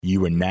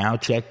You are now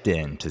checked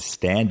in to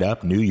Stand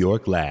Up New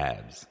York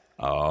Labs.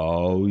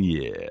 Oh,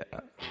 yeah.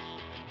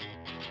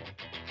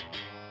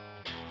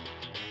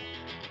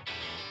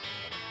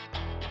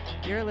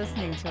 You're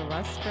listening to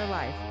Lust for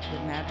Life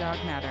with Mad Dog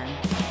Mattern.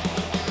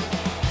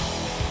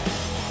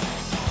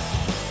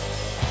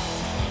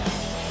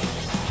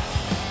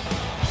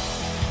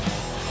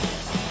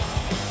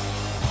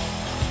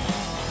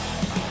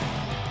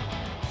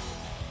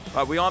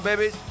 Are we on,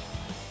 babies?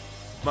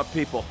 My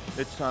people,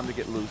 it's time to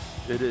get loose.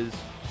 It is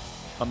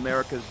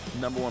America's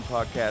 #1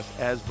 podcast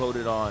as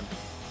voted on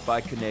by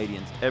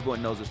Canadians.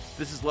 Everyone knows this.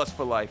 This is Lust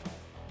for Life.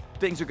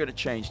 Things are going to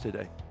change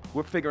today.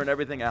 We're figuring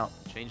everything out.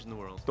 Changing the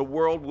world. The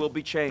world will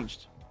be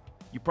changed.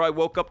 You probably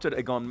woke up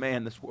today going,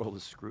 man, this world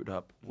is screwed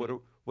up.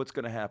 What's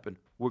going to happen?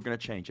 We're going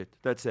to change it.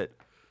 That's it.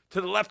 To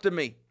the left of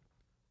me,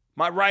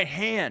 my right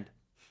hand,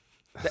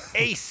 the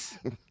ace,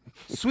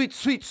 sweet,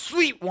 sweet,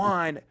 sweet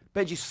wine,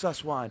 Benji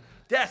Sus wine.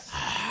 Yes,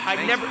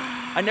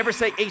 I never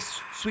say ace,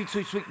 sweet,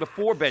 sweet, sweet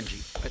before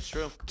Benji. That's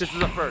true. This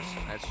is a first.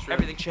 That's true.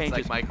 Everything changes.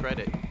 It's like my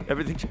credit.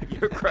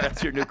 Your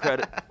credit's your new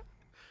credit.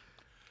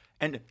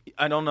 And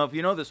I don't know if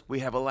you know this, we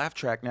have a laugh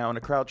track now and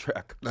a crowd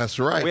track. That's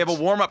right. We have a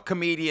warm-up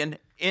comedian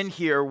in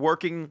here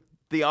working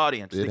the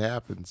audience. It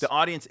happens. The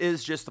audience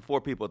is just the 4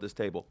 people at this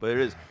table, but it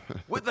is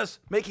with us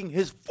making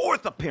his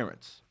 4th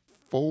appearance.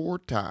 4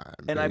 times.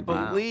 And I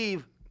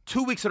believe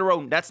 2 weeks in a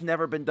row, that's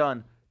never been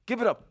done.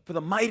 Give it up for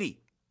the mighty,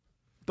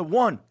 the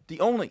one, the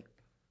only,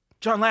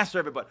 John Laster,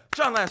 everybody.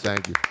 John Laster.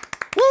 Thank you.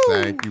 Woo!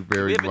 Thank you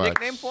very much. We have a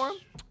nickname for him?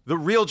 The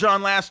real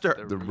John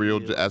Laster. The real,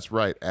 that's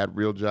right. At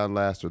Real John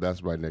Laster,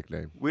 that's my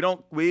nickname. We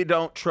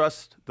don't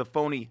trust the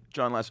phony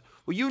John Laster.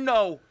 Well, you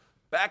know,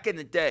 back in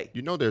the day.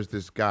 You know, there's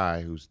this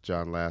guy who's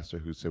John Laster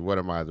who said, "What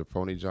am I, the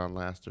phony John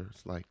Laster?"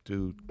 It's like,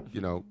 dude, you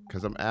know,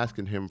 because I'm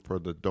asking him for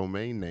the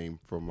domain name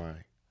for my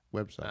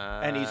website.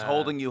 And he's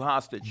holding you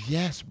hostage.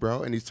 Yes,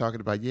 bro. And he's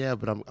talking about, yeah,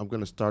 but I'm going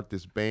to start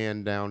this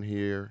band down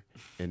here.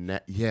 And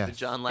that, yes. The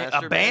John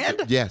Laster A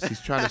band? Yes, he's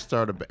trying to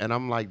start a band. And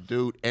I'm like,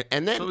 dude.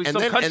 And then, So he's and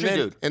some then, country and then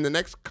dude. in the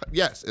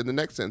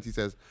next sentence, he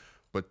says,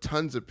 but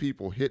tons of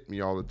people hit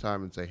me all the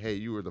time and say, hey,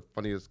 you were the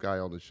funniest guy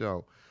on the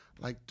show.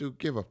 Like, dude,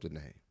 give up the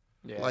name.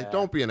 Yeah. Like,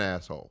 don't be an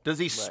asshole. Does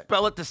he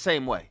spell it the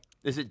same way?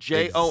 Is it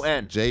Jon?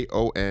 Jonlaster.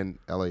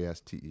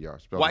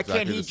 Spelled Why exactly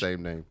can't he the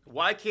same name.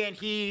 Why can't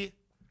he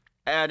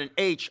add an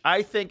H?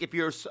 I think if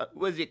you're,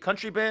 was he a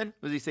country band?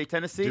 Does he say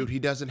Tennessee? Dude, he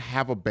doesn't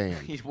have a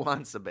band. He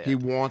wants a band. He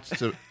wants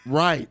to,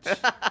 right.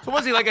 So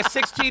was he like a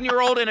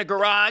 16-year-old in a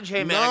garage?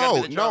 Hey, man, I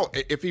gotta do the No. job.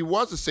 If he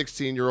was a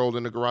 16-year-old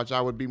in the garage, I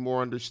would be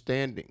more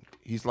understanding.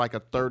 He's like a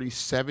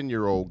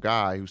 37-year-old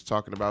guy who's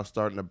talking about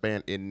starting a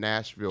band in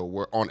Nashville,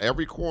 where on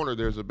every corner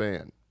there's a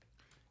band.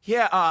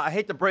 Yeah, I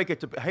hate to break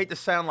it. I hate to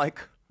sound like,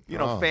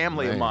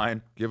 family of man.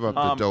 mine. Give up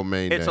the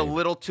domain It's a name.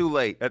 little too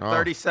late at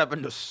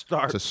 37 to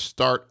start. To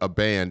start a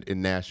band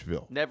in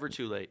Nashville. Never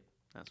too late.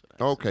 That's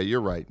what I Okay,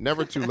 you're right.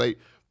 Never too late.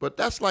 But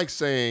that's like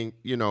saying,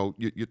 you're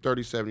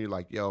 37, you're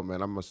like, yo,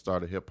 man, I'm going to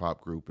start a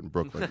hip-hop group in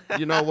Brooklyn.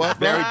 You know what?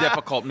 Very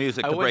difficult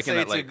music I to would break in say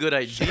that it's a late. good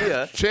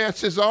idea.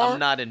 Chances are I'm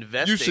not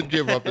investing. you should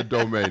give up the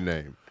domain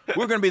name.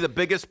 We're going to be the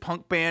biggest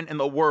punk band in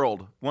the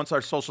world once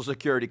our Social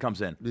Security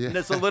comes in. Yes. And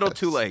it's a little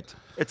too late.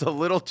 It's a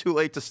little too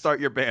late to start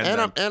your band.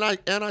 And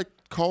then. I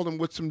called him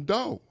with some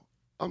dough.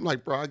 I'm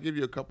like, bro, I'll give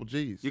you a couple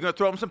G's. You're going to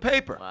throw him some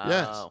paper. Wow.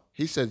 Yes.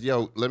 He says,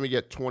 yo, let me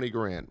get 20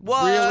 grand.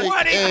 What? Really?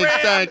 20 Hey,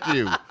 grand? thank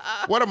you.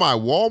 What am I,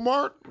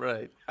 Walmart?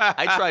 Right.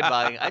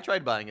 I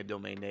tried buying a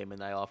domain name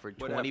and I offered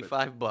What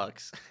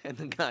 $25 and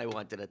the guy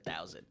wanted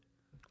 $1,000.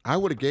 I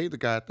would have gave the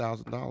guy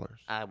 $1,000.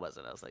 I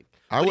wasn't. I was like,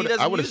 I but he would doesn't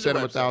have use the sent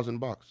him website.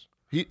 $1,000.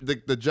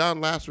 The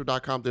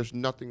JohnLaster.com, there's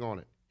nothing on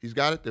it. He's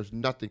got it. There's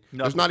nothing. There's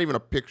Nothing. not even a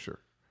picture.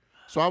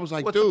 So I was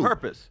like, What's dude, the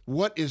purpose?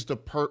 What is the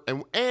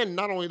and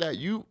not only that,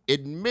 you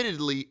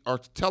admittedly are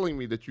telling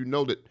me that you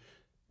know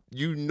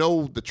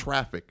the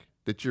traffic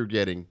that you're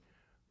getting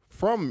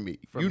from me.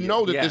 You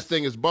know that Yes. this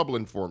thing is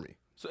bubbling for me.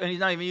 So, and he's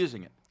not even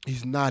using it.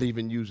 He's not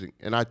even using.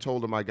 And I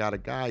told him I got a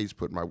guy. He's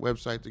putting my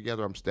website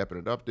together. I'm stepping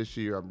it up this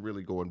year. I'm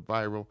really going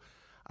viral.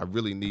 I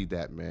really need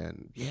that,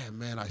 man. Yeah,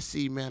 man. I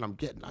see, man.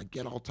 I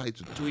get all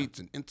types of tweets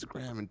and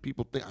Instagram, and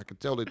people think I can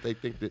tell that they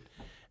think that.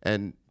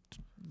 And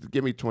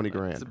give me 20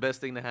 grand. It's the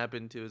best thing to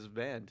happen to his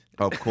band.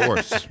 Of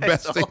course,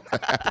 best thing.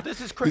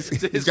 This is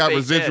crazy. He's got fake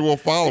residual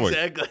band. following.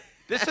 Exactly.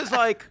 This is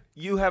like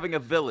you having a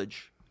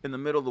village in the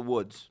middle of the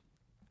woods,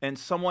 and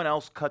someone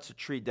else cuts a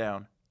tree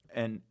down,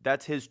 and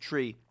that's his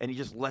tree, and he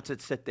just lets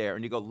it sit there,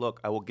 and you go, look,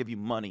 I will give you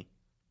money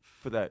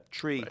for that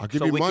tree I'll give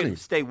so you we money. can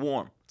stay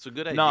warm. It's a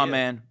good idea. Nah,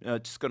 man,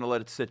 just going to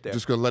let it sit there.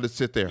 Just gonna let it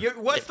sit there.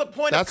 What's the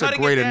point That's of a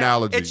cutting great it down?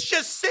 analogy. It's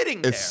just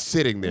sitting there. It's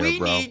sitting there, we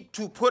bro. need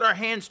to put our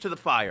hands to the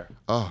fire.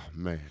 Oh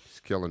man, it's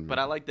killing me. But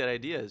I like that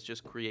idea. Is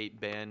just create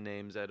band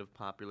names out of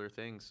popular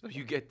things. So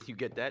you get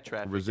that traffic.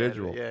 out of it.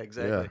 Residual. Yeah,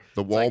 exactly. Yeah,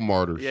 the It's like-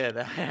 Walmarters. yeah,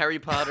 the Harry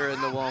Potter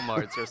and the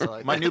Walmarts or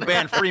something. My new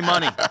band, Free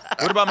Money.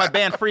 What about my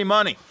band, Free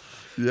Money?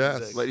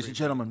 Yes. Ladies and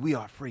gentlemen, we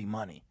are Free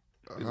Money.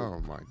 Oh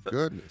my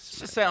goodness.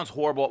 This sounds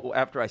horrible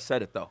after I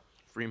said it, though.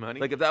 Free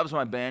money. Like, if that was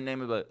my band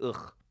name, I'd be like,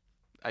 ugh.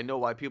 I know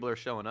why people are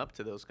showing up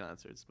to those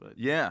concerts, but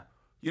Yeah.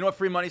 You know what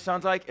Free Money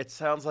sounds like? It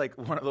sounds like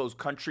one of those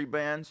country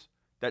bands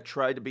that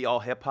tried to be all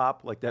hip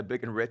hop, like that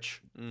Big and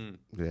Rich.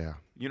 Yeah.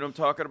 You know what I'm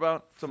talking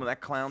about? Some of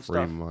that clown Free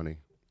stuff. money.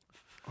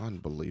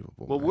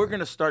 Unbelievable. Well, man. we're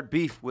gonna start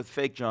beef with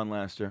fake John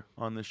Laster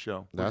on this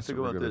show. That's Think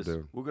what we're about gonna this.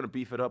 do. We're gonna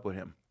beef it up with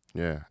him.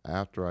 Yeah.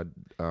 After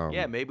I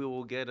yeah, maybe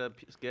we'll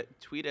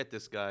tweet at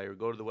this guy or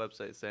go to the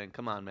website saying,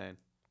 "Come on, man,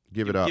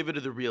 give it up. give it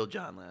to the real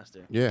John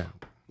Laster." Yeah.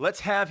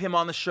 Let's have him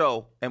on the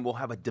show, and we'll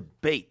have a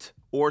debate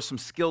or some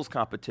skills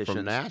competition.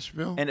 From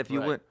Nashville. And if you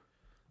Right. win,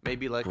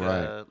 Maybe like right.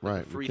 a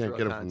Right. free We can't throw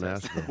get him from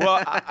contest. Nashville.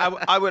 well,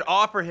 I would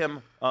offer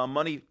him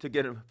money to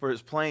get him for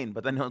his plane,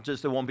 but then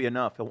it won't be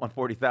enough. He'll want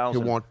He'll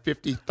 $40,000. want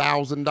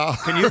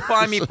 $50,000. Can you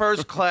find me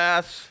first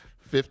class?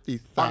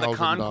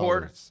 $50,000 on the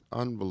Concorde?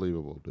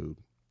 Unbelievable, dude.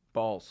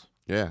 Balls.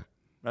 Yeah.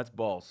 That's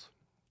balls.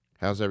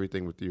 How's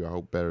everything with you? I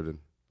hope better than.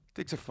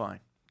 Things are fine.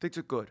 Things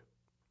are good.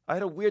 I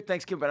had a weird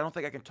Thanksgiving, but I don't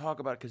think I can talk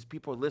about it because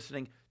people are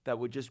listening that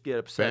would just get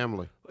upset.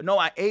 Family. No,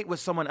 I ate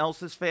with someone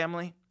else's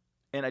family,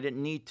 and I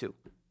didn't need to.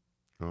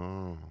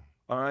 Oh.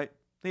 All right?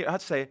 Yeah,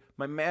 I'd say it.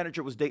 My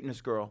manager was dating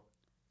this girl.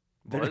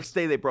 The Was? next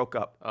day they broke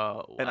up. Oh,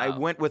 wow. And I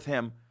went with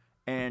him,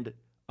 and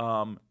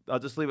I'll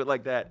just leave it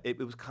like that. It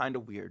was kind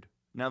of weird.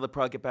 Now they'll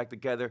probably get back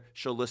together.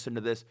 She'll listen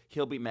to this.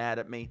 He'll be mad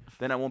at me.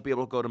 Then I won't be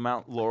able to go to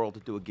Mount Laurel to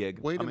do a gig.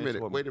 Wait I a mean, it's minute.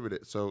 horrible. Wait a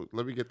minute. So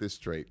let me get this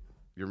straight.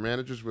 Your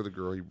manager's with a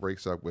girl. He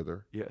breaks up with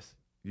her. Yes.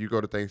 You go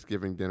to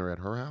Thanksgiving dinner at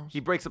her house? He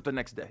breaks up the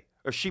next day.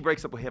 Or she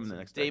breaks up with him the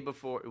next Day day.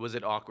 before, was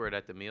it awkward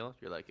at the meal?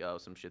 You're like, oh,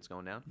 some shit's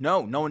going down.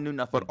 No, no one knew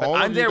nothing. But all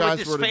of I'm you there with guys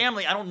this were to-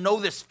 family. I don't know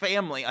this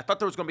family. I thought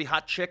there was going to be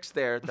hot chicks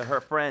there,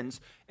 her friends.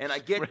 And I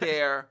get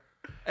there,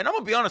 and I'm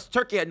going to be honest,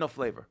 turkey had no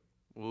flavor.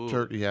 Ooh.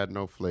 Turkey had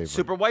no flavor.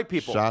 Super white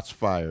people. Shots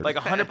fired. Like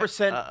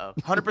 100%,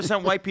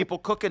 100% white people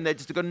cooking. They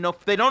just don't know.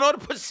 They don't know how to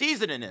put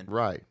seasoning in.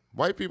 Right.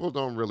 White people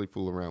don't really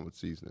fool around with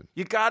seasoning.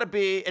 You gotta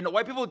be, and the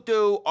white people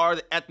do are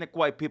the ethnic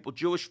white people: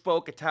 Jewish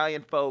folk,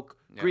 Italian folk,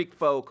 Greek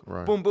folk.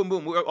 Right. Boom, boom,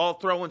 boom. We're all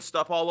throwing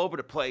stuff all over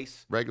the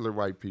place. Regular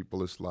white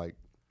people, it's like,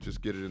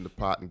 just get it in the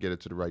pot and get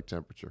it to the right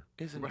temperature.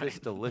 Isn't this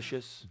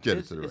delicious? Get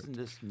it to the right Isn't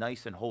this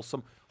nice and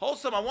wholesome?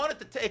 Wholesome. I want it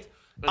to taste.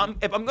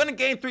 If I'm gonna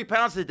gain 3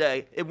 pounds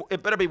today,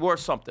 it better be worth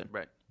something.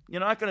 Right. You're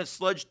not gonna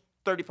sludge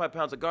 35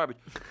 pounds of garbage.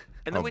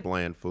 And then Of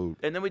bland food.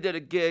 And then we did a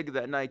gig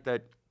that night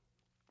that,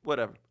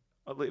 whatever.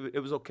 I'll leave it. It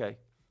was okay,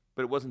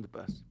 but it wasn't the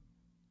best.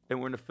 And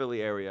we're in the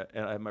Philly area,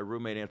 and I have my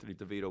roommate Anthony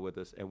DeVito with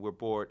us, and we're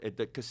bored.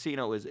 The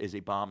casino is a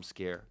bomb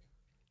scare.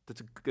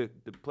 That's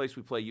the place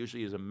we play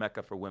usually is a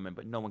mecca for women,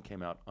 but no one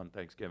came out on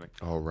Thanksgiving.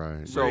 All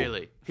right. So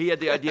Really? he had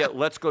the idea,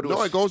 let's go to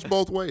No, a it goes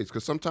both ways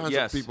because sometimes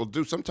Yes. people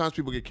do. Sometimes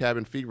people get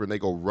cabin fever and they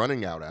go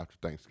running out after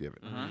Thanksgiving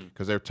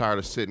because they're tired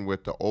of sitting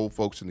with the old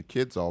folks and the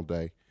kids all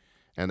day,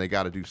 and they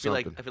got to do I feel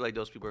something. like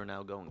those people are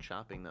now going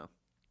shopping though.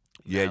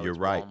 Yeah, Now you're it's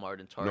right. Walmart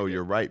and No, Target.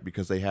 you're right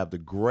because they have the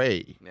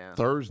gray Yeah.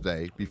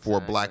 Thursday before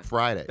Exactly. Black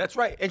Friday. That's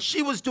right. And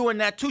she was doing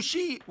that too.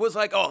 She was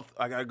like, oh,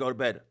 I got to go to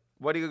bed.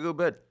 Why do you go to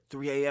bed?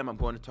 3 a.m. I'm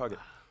going to Target.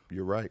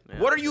 You're right.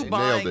 What are you They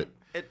buying nailed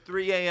it. at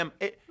 3 a.m.?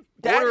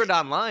 Order it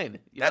online.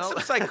 That's know?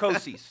 some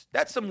psychosis.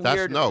 That's some That's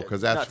weird.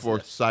 because that's for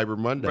nutsiness. Cyber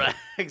Monday. Right.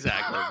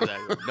 Exactly.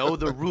 Know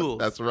the rules.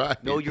 That's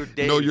right. Know your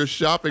days. Know your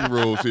shopping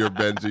rules here,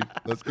 Benji.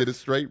 Let's get it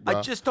straight, bro.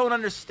 I just don't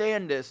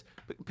understand this.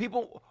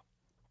 People,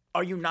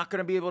 are you not going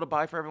to be able to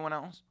buy for everyone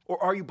else?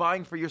 Or are you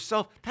buying for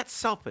yourself? That's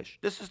selfish.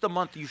 This is the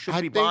month you should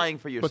I be think- buying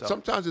for yourself. But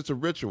sometimes it's a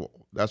ritual.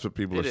 That's what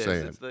people It are is.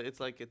 saying. It's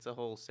like it's a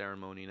whole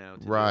ceremony now. to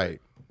do Right.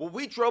 it. Well,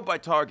 we drove by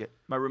Target,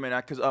 my roommate and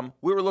I, because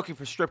we were looking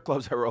for strip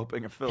clubs that were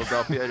opening in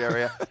Philadelphia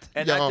area,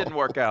 and Yo, that didn't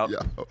work out. yo.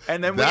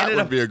 And then we that ended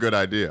would up. be a good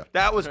idea.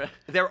 That was.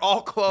 They're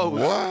all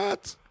closed.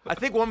 What? I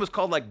think one was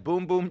called like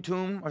Boom Boom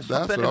Toom or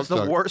something. what It was I'm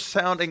the talking- worst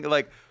sounding,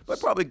 but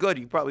probably good.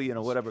 You probably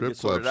whatever Strip get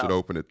sorted club should out.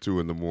 open at 2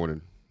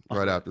 in,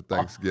 right after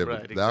Thanksgiving.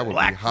 right, That would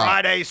Black be hot.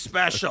 Friday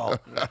special.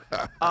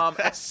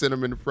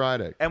 Cinnamon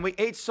Friday. And we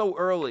ate so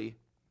early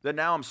that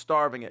now I'm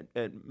starving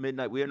at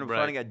midnight. We ended up Right.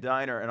 finding a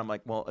diner, and I'm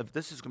like, well, if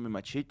this is going to be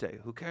my cheat day,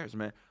 who cares,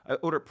 man? I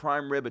ordered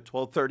prime rib at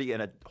 12:30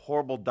 in a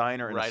horrible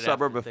diner in Right a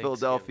suburb after of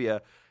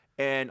Philadelphia,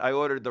 and I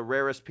ordered the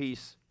rarest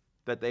piece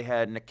that they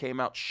had, and it came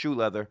out shoe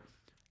leather.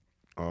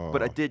 Oh,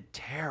 But I did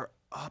tear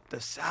up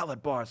the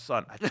salad bar,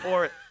 son. I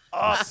tore it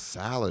up.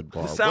 salad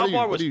bar. The What salad are you-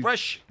 bar what was are you-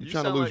 fresh. You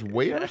trying to sound lose like-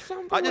 weight yeah. or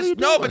something? I What are just you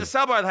no, but doing? the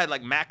salad bar had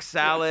like mac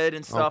salad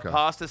and stuff, Okay.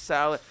 pasta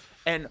salad,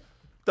 and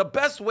the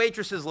best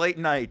waitresses late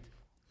night,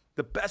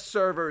 the best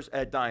servers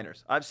at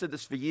diners. I've said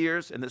this for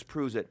years, and this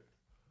proves it.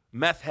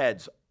 Meth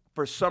heads,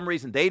 for some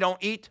reason, they don't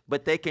eat,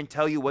 but they can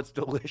tell you what's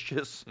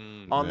delicious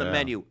on the Yeah.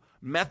 menu.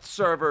 Meth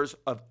servers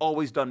have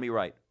always done me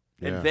right.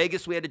 In Yeah.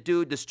 Vegas, we had a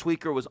dude. This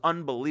tweaker was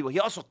unbelievable. He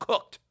also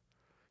cooked.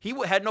 He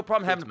had no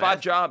problem having 5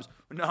 meth? jobs.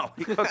 No,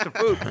 he cooked the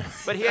food,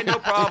 but he had no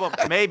problem.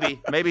 Maybe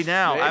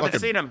now. I haven't Fucking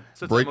seen him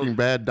since I Breaking moved.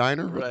 Bad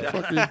Diner? What the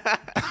fuck are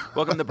you-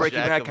 Welcome to Breaking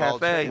Jack Bad of all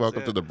Cafe. trades.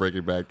 Welcome to the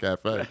Breaking Bad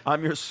Cafe.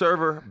 I'm your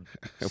server,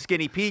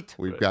 Skinny Pete.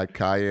 We've got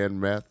cayenne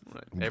meth,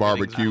 Everything's-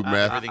 barbecue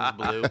meth, Everything's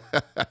blue.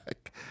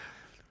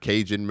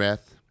 Cajun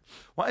meth.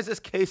 Why is this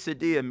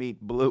quesadilla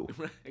meat blue?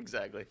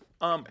 Exactly.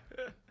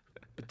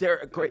 But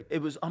they're great.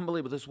 It was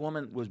unbelievable. This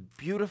woman was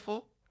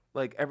beautiful,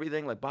 like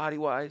everything, like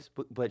body-wise.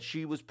 But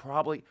she was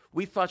probably.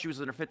 We thought she was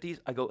in her 50s.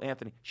 I go,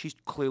 Anthony, she's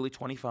clearly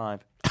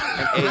 25.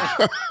 And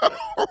age.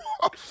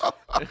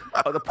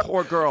 Oh, the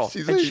poor girl.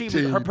 She's and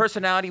 18. Her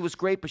personality was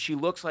great, but she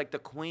looks like the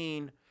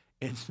queen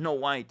in Snow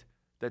White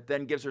that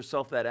then gives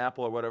herself that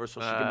apple or whatever, so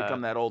she can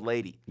become that old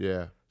lady.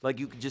 Yeah. Like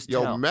you could just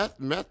Yo, tell. meth.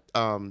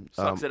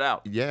 Sucks it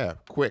out. Yeah,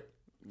 quick.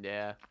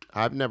 Yeah.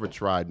 I've never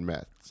tried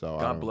meth, so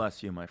God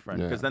bless you, my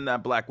friend, because then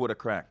that black would have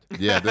cracked.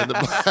 Yeah, then the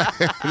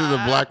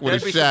black would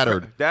have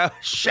shattered. That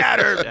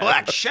shattered.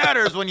 Black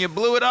shatters when you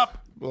blew it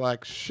up.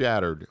 Black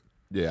shattered.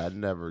 Yeah, I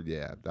never.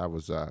 Yeah, that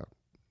was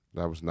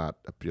not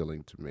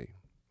appealing to me.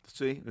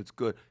 See, it's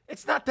good.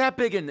 It's not that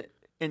big in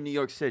New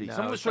York City. No,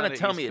 Someone was it's trying not to an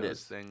tell East me it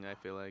Coast is. thing, I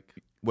feel like.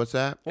 What's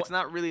that? It's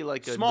not really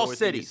like a Small Northeast-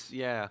 cities.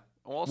 Yeah.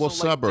 Also, Well, like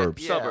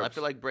suburbs. Yeah, I Suburbs.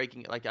 feel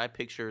like I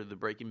picture the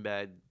Breaking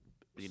Bad,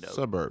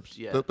 Suburbs.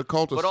 Yeah. The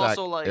cul-de-sac but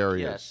also like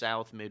areas.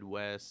 South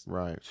Midwest.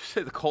 Right. Did you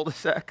say the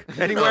cul-de-sac?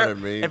 know Anywhere? what I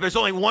mean. If there's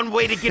only one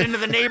way to get into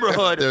the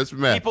neighborhood, There's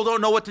meth. people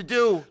don't know what to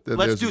do. Then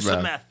Let's there's do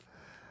some meth. meth.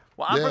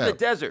 Well, I'm from Yeah. the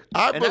desert,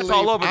 I and that's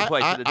all over the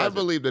place in the I desert.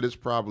 believe that it's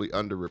probably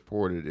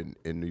underreported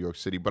in New York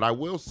City, but I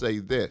will say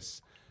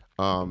this,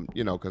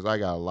 because I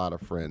got a lot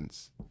of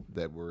friends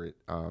that were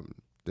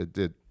that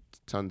did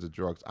tons of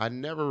drugs. I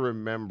never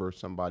remember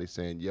somebody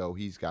saying, "Yo,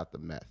 he's got the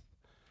meth."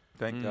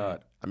 Thank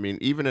God. I mean,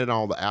 even in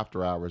all the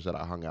after hours that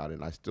I hung out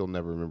in, I still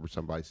never remember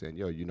somebody saying,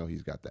 "Yo,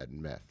 he's got that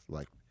meth."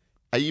 Like,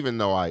 even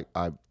though I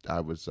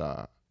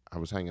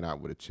was hanging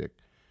out with a chick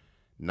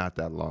not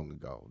that long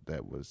ago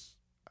that was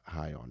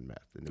high on meth,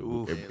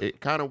 and it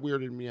kind of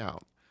weirded me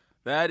out.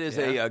 That is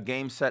a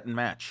game, set, and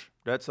match.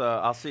 That's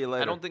I'll see you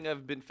later. I don't think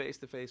I've been face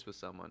to face with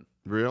someone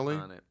Really?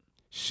 on it.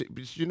 But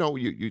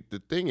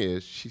the thing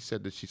is, she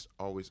said that she's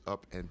always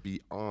up and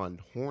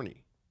beyond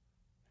horny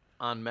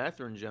On meth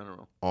or in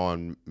general?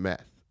 on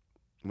meth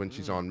when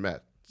she's on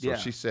meth. So Yeah.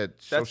 she said,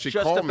 That's she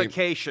called me.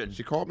 justification.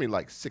 She called me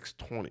like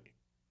 6:20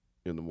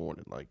 in the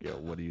morning, like, "Yo,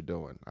 what are you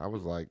doing?" I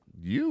was like,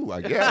 "You,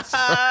 I guess."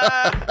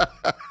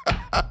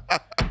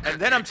 And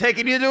then I'm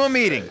taking you to a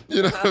meeting.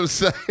 You know what I'm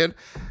saying?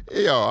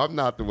 Yo, I'm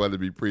not the one to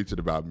be preaching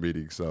about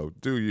meetings, so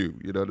do you?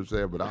 You know what I'm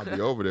saying? But I'll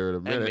be over there in a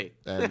minute.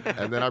 And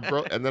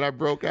then I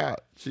broke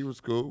out. She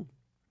was cool.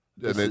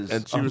 This is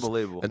she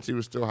unbelievable. and she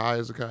was still high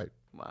as a kite.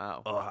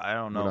 Wow. Oh, I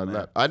don't know, when I man.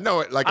 left. I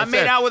know it. Like I I made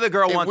said, out with a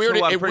girl it once weirded,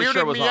 who I'm it pretty weirded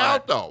sure was me all out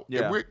right. though.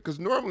 Yeah. Because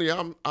normally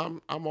I'm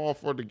all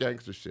for the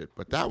gangster shit,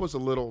 but that was a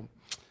little,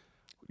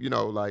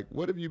 like,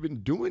 what have you been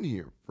doing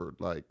here for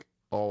like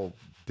all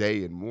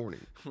day and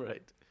morning?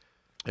 Right.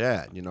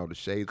 Yeah, the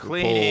shades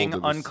Cleaning, were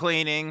pulled. It was-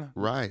 uncleaning,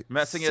 right,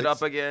 messing it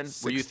up again.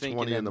 Were you thinking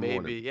 6:20 that in the maybe,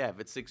 morning. if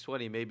it's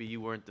 6:20, maybe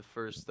you weren't the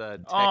first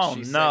text Oh,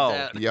 she no.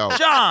 sent out? Yo,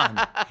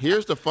 John!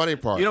 here's the funny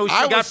part. You know who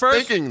I she got was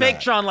first? thinking Fake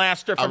that. John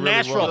Laster I from really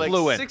Nashville was. Like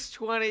flew in.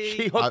 6:20.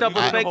 She hooked up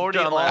with I- fake horny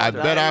John on I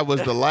Laster. bet I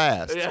was the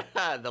last.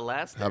 Yeah, the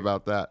last. How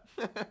about that?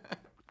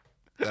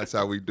 That's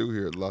how we do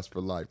here at Lust for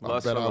Life.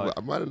 Lust I bet for Life.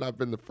 I might have not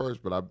been the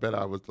first, but I bet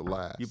I was the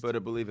last. You better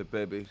believe it,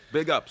 baby.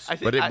 Big ups. I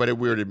think But it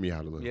weirded me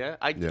out a little. Yeah,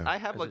 I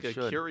have As like it a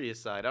should. curious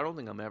side. I don't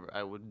think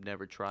I would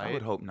never try I it.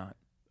 would hope not.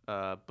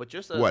 But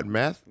just What,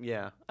 meth?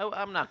 Yeah,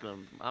 I'm not gonna.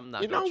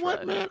 You know gonna what,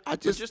 try man? It. I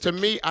But just to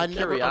me, I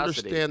never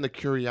curiosity. understand the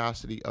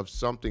curiosity of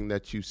something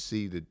that you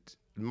see. That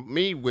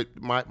me with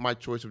my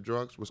choice of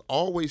drugs was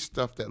always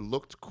stuff that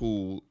looked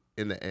cool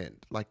in the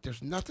end. Like,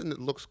 there's nothing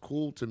that looks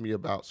cool to me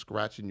about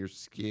scratching your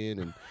skin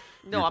and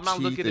No, your I'm not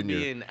teeth looking to and your-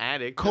 be an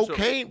addict. That's what-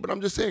 cocaine. But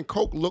I'm just saying,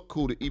 coke looked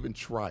cool to even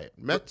try it.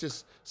 Meth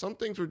just some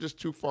things were just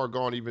too far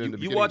gone even in the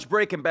You beginning. watch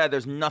Breaking Bad,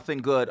 there's nothing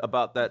good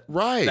about that.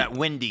 Right. That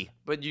Wendy.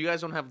 But you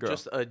guys don't have Girl.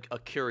 just a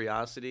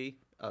curiosity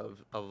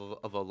of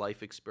a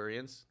life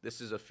experience. This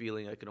is a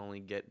feeling I can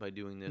only get by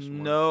doing this.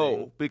 One No,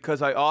 thing.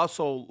 because I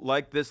also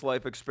like this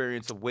life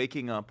experience of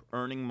waking up,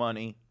 earning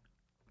money,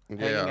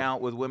 hanging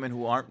out with women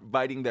who aren't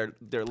biting their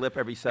lip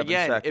every 7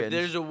 Again, seconds. if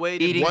there's a way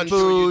to eating make sure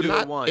food, you do it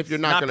Not once, if you're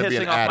not going to be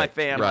pissing an off my addict.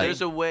 family. Right.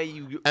 there's a way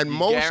you and you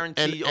most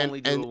guarantee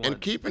only do it once.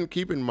 and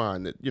keep in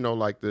mind that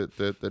like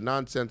the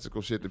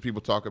nonsensical shit that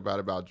people talk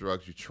about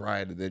drugs, you try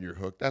it and then you're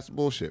hooked. That's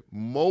bullshit.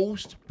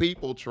 Most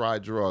people try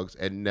drugs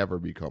and never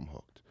become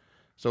hooked.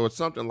 So it's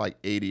something like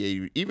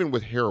 80, even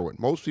with heroin.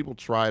 Most people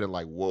try it and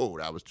like, whoa,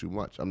 that was too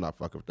much. I'm not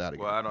fucking with that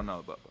again. Well, I don't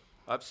know, but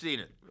I've seen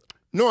it.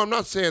 No, I'm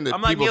not saying that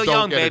I'm like people Neil don't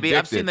Young, get baby. addicted.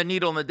 I've seen the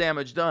needle and the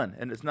damage done,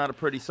 and it's not a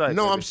pretty sight.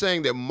 No, baby. I'm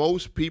saying that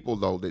most people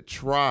though that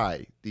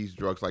try these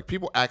drugs, like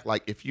people act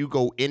like if you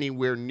go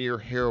anywhere near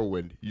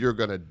heroin, you're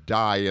gonna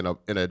die in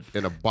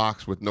a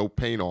box with no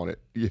paint on it.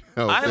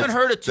 I haven't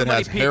heard of too that many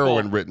has people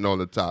heroin written on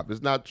the top.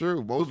 It's not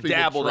true. Most who've people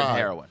dabbled in try.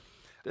 heroin.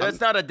 That's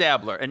not a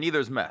dabbler, and neither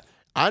is meth.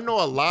 I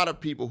know a lot of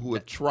people who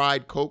have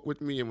tried coke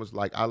with me and was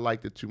like, I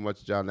liked it too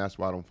much, John. That's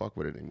why I don't fuck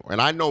with it anymore. And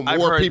I know I've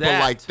more heard people that.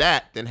 like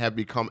that than have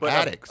become But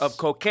addicts. of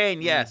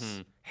cocaine,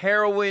 yes.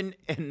 Heroin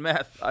and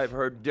meth, I've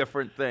heard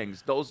different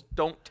things. Those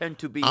don't tend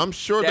to be I'm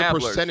sure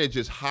dabblers. the percentage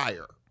is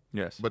higher.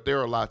 Yes. But there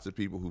are lots of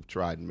people who've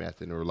tried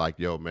meth and are like,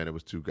 yo, man, it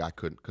was too good. I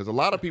couldn't. Because a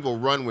lot of people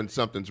run when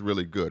something's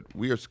really good.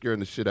 We are scaring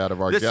the shit out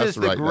of our This guests is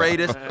the right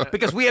greatest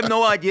because we have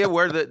no idea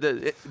where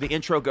the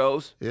intro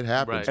goes. now. It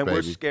happens, Right. And baby.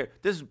 we're scared.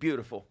 This is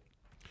beautiful.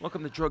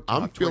 Welcome to Drug Talk.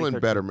 I'm feeling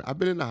 2013. better, man. I've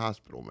been in the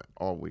hospital, man,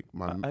 all week.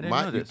 I didn't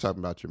know You're this. talking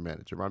about your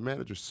manager. My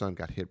manager's son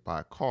got hit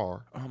by a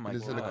car. Oh, my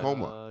and is in a God.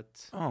 coma.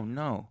 Oh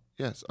no,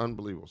 Yes,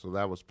 unbelievable. So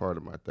that was part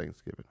of my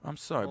Thanksgiving. I'm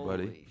sorry,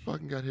 buddy. Holy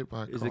Fucking got hit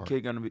by a Is car. the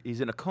kid gonna be? He's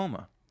in a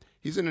coma.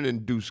 He's in an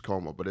induced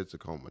coma, but it's a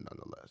coma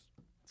nonetheless.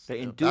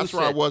 They induce That's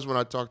where I it. was when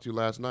I talked to you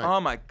last night. Oh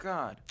my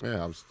God.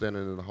 Yeah, I was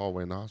standing in the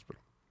hallway in the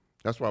hospital.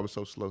 That's why I was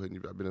so slow hitting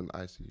you. I've been in the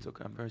ICU. It's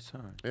okay. I'm very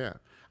sorry. Yeah.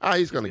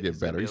 He's going to get he's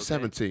gonna better. be He's okay.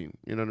 17.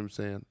 You know what I'm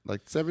saying?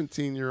 Like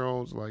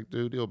 17-year-olds, like,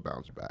 dude, he'll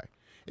bounce back.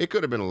 It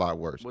could have been a lot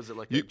worse. Was it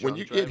like a when drunk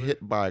you get driver?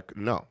 hit by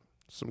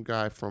some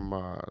guy from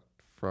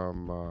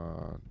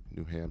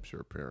New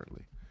Hampshire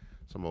apparently,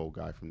 some old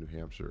guy from New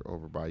Hampshire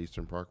over by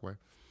Eastern Parkway.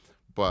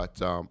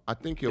 But I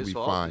think he'll His be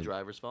fault? fine. The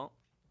driver's fault?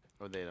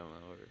 Or they don't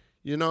know? Or...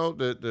 You know,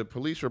 the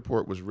police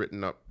report was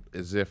written up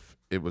as if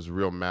it was a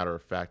real matter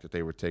of fact that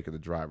they were taking the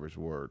driver's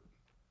word.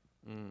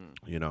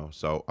 You know,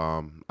 so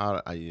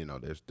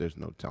there's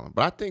no telling.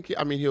 But I think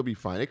he'll be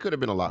fine. It could have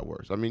been a lot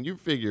worse. I mean, you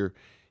figure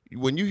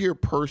when you hear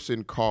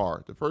person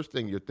car, the first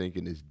thing you're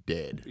thinking is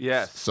dead.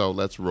 Yes. So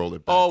let's roll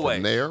it back Always.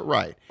 from there.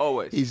 Right.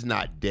 Always. He's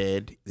not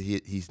dead.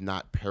 He's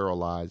not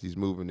paralyzed. He's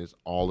moving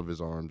all of his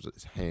arms,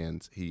 his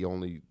hands. He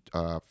only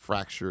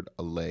fractured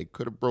a leg.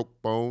 Could have broke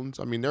bones.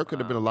 I mean, there could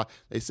have been a lot.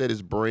 They said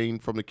his brain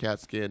from the CAT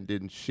scan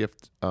didn't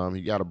shift.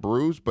 He got a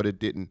bruise, but it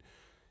didn't.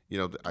 You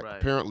know, Right.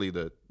 apparently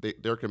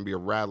there can be a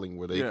rattling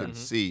where they can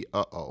see,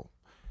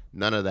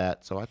 none of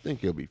that. So I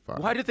think he'll be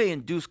fine. Why did they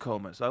induce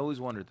comas? I always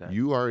wondered that.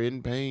 You are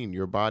in pain.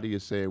 Your body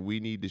is saying we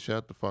need to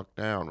shut the fuck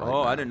down right oh,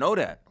 now. I didn't know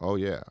that. Oh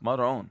yeah,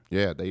 Mother own.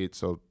 yeah.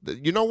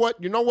 You know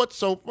what? You know what's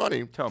so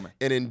funny? Tell me.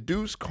 An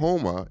induced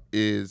coma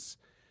is,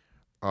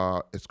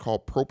 it's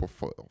called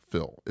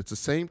propofol. It's the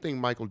same thing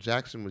Michael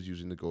Jackson was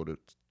using to go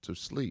to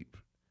sleep.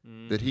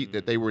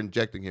 That they were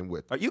injecting him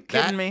with. Are you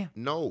kidding me?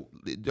 No,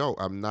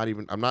 I'm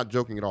not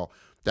joking at all.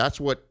 That's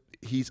what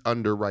he's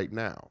under right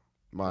now.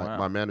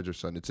 My manager's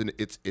son.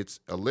 It's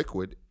a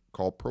liquid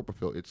called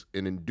propofol. It's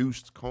an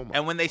induced coma.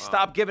 And when they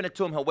stop giving it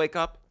to him, he'll wake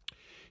up.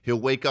 He'll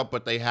wake up,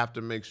 but they have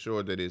to make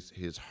sure that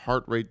his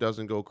heart rate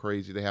doesn't go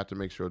crazy. They have to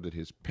make sure that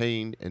his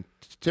pain, and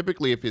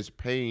typically if his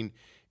pain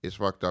is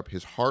fucked up,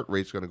 his heart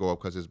rate's going to go up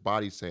because his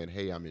body's saying,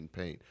 hey, I'm in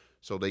pain.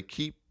 So they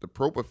keep the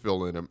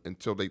propofol in him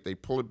until they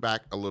pull it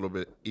back a little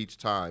bit each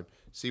time,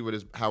 see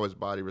how his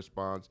body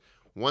responds.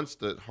 Once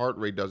the heart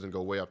rate doesn't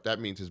go way up, that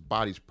means his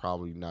body's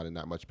probably not in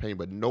that much pain,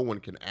 but no one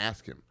can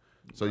ask him.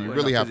 So you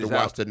really have to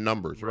watch the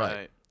numbers,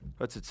 right?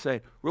 That's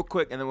insane. Real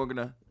quick, and then we're going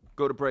to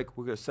go to break.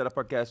 We're going to set up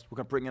our guest. We're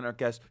going to bring in our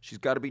guest. She's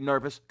got to be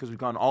nervous because we've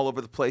gone all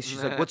over the place.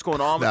 She's like, what's going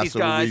on with That's these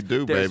what we guys?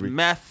 do, There's baby.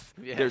 meth.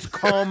 Yeah. There's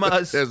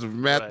comas. There's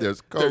meth,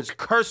 there's coke. There's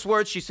curse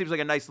words. She seems like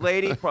a nice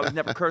lady. Probably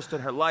never cursed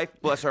in her life.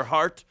 Bless her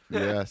heart.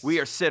 Yes. We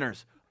are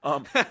sinners.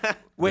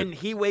 When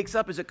he wakes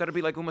up, is it going to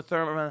be like Uma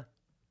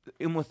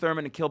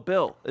Thurman and Kill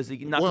Bill? Is he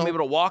not going to be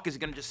able to walk? Is he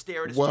going to just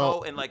stare at his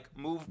toe and like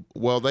move?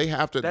 Well, they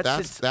have to.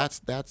 That's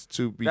That's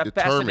to be that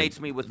determined. fascinates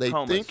me with they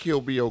comas. think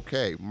he'll be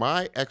okay.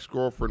 My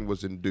ex-girlfriend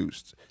was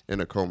induced in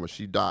a coma.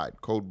 She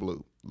died, cold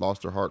blue,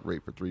 lost her heart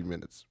rate for 3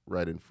 minutes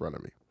right in front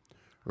of me.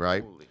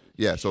 Right?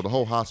 Yeah. So the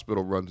whole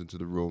hospital runs into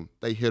the room.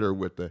 They hit her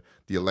with the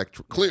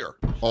electric clear,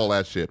 all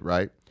that shit.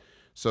 Right?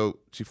 So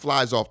she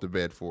flies off the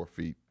bed 4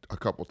 feet a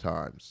couple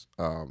times.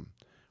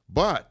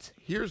 But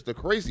here's the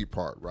crazy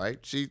part,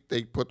 right?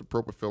 They put the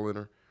propofol in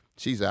her.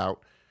 She's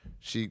out.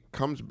 She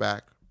comes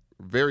back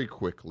very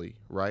quickly,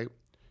 right?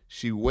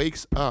 She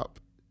wakes up,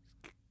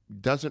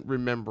 doesn't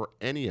remember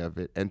any of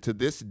it. And to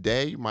this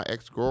day, my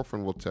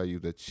ex-girlfriend will tell you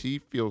that she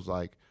feels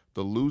like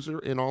the loser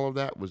in all of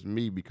that was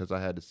me because I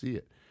had to see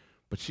it.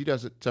 But she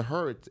doesn't, to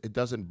her, it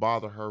doesn't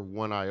bother her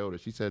one iota.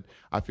 She said,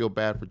 I feel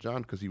bad for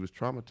John because he was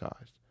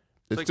traumatized.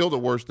 It's still the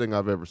worst thing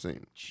I've ever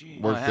seen.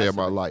 Worst day of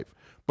my life.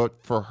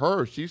 But for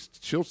her,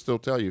 she'll still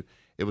tell you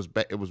it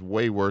was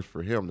way worse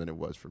for him than it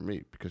was for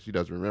me because she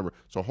doesn't remember.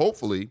 So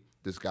hopefully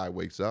this guy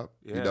wakes up,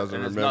 he doesn't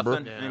and it's remember,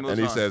 nothing, and he moves and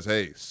he on. says,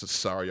 "Hey,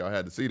 sorry, y'all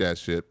had to see that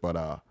shit,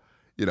 but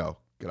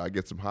can I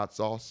get some hot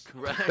sauce?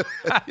 Right.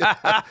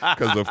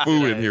 Because the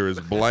food in here is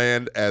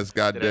bland as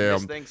Did I goddamn.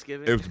 miss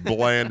Thanksgiving? It's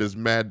bland as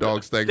Mad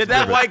Dog's Thanksgiving. Did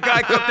that white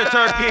guy cook the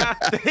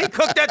turkey? Did he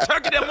cook that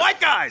turkey? Them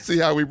white guys. See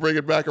how we bring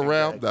it back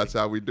around? That's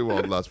how we do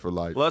on Lust for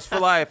Life. Lust for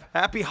life.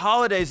 Happy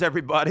holidays,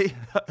 everybody.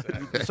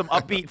 Some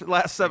upbeat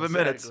last 7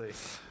 minutes.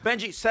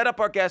 Benji, set up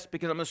our guest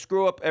because I'm gonna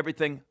screw up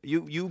everything.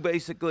 You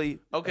basically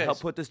help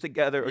put this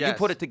together, or you Yes.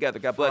 put it together.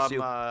 God bless From,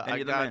 you. I you're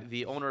the got man.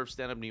 the owner of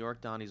Stand Up New York,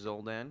 Donnie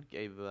Zoldan,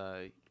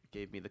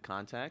 gave me the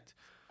contact.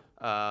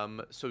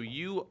 So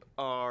you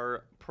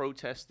are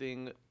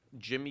protesting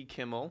Jimmy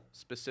Kimmel,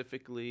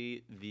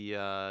 specifically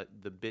the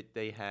bit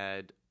they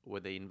had where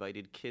they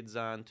invited kids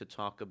on to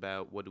talk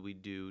about what do we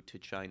do to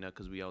China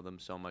because we owe them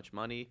so much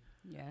money.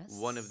 Yes.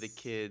 One of the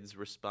kids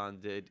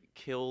responded,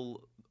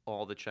 "Kill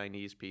all the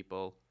Chinese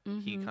people.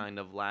 He kind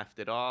of laughed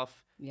it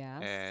off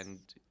Yes. and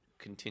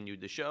continued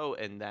the show,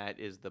 and that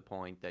is the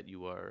point that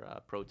you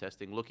are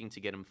protesting, looking to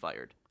get him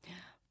fired.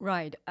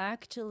 Right.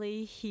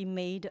 Actually, he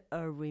made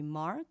a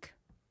remark.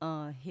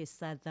 He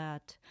said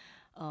that,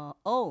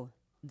 oh,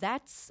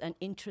 that's an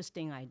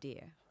interesting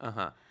idea.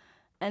 Uh-huh.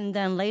 And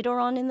then later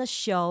on in the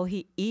show,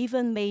 he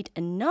even made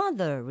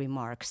another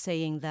remark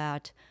saying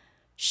that,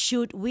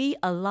 should we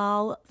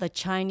allow the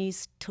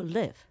Chinese to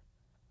live?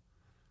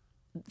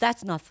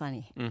 That's not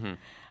funny.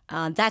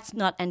 That's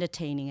not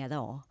entertaining at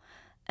all.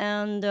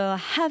 And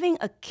having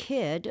a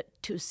kid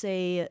to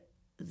say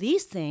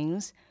these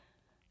things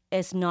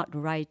is not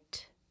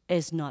right.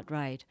 Is not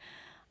right.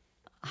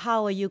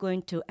 How are you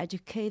going to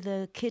educate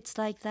the kids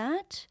like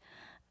that?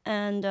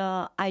 And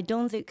I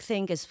don't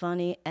think it's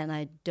funny, and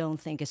I don't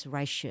think it's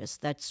righteous.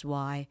 That's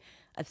why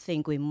I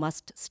think we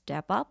must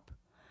step up.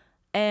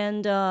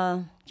 And,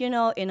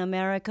 in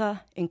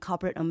America, in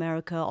corporate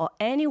America, or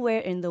anywhere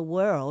in the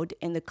world,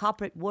 in the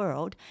corporate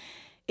world,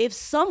 if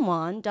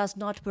someone does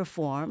not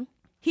perform,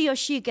 he or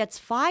she gets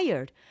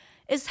fired.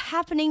 It's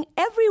happening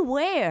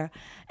everywhere.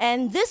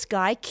 And this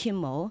guy,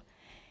 Kimmel,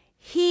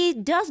 he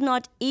does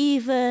not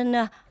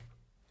even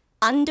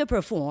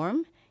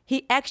underperform.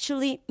 He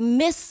actually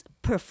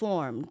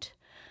misperformed.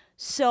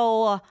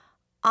 So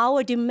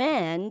our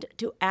demand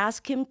to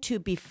ask him to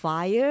be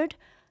fired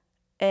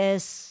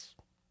is,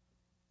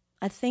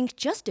 I think,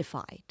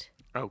 justified.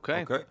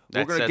 Okay. We're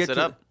gonna get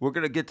to We're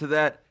gonna get to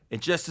that in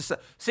just a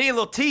second. See, a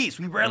little tease.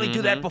 We rarely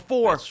do that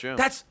before. That's true.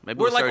 We're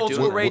we'll like start old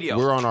doing school that. radio.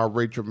 We're on our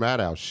Rachel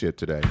Maddow shit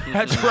today.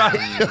 That's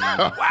right.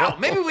 Wow.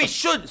 Maybe we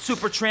should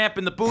Supertramp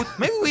in the booth.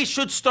 Maybe we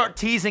should start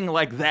teasing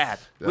like that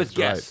with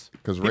guests.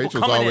 Because People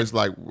Rachel's coming always in.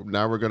 like,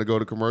 now we're going to go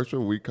to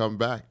commercial, we come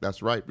back.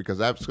 That's right, because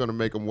that's going to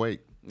make them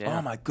wait. Yeah.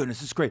 Oh my goodness,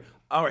 this is great.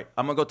 All right,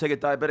 I'm gonna go take a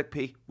diabetic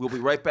pee. We'll be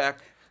right back.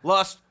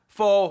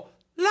 Lustful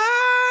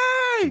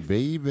Life.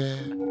 Baby.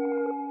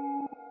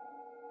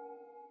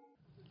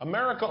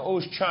 America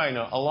owes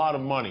China a lot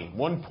of money,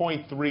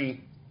 $1.3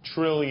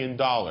 trillion.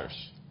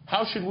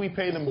 How should we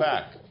pay them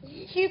back?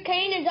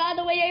 Ukraine is all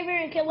the way over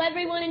and kill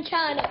everyone in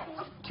China.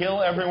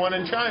 Kill everyone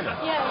in China?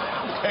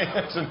 Yeah. Okay,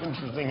 that's an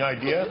interesting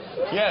idea.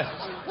 Yes.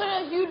 Put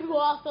a huge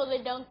wall so they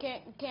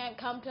can't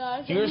come to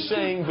us. You're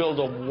saying build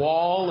a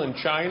wall in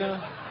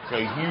China?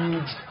 A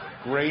huge,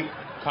 great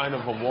kind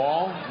of a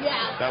wall?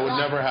 Yeah. That would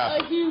never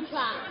happen. A huge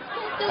one.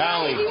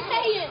 Allie. You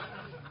pay it.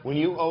 When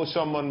you owe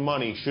someone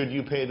money, should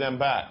you pay them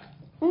back?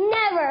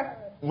 Never.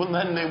 Well,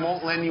 then they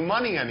won't lend you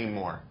money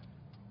anymore.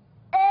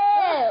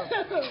 And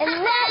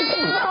that's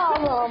the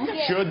problem.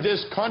 Should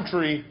this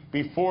country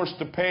be forced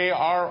to pay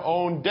our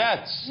own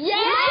debts?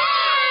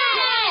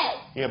 Yes!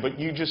 Yeah, but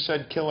you just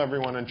said kill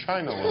everyone in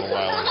China a little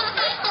while ago.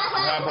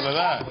 What happened to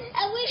that?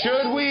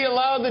 Should we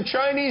allow the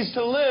Chinese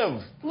to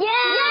live?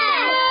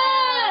 Yes!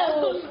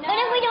 But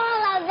if we don't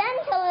allow them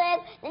to live,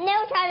 then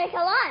they'll try to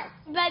kill us.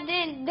 But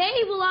then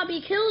they will all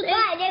be killed.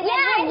 Right, they're going to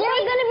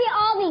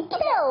all be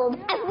killed.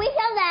 If we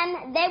kill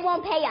them, they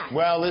won't pay us.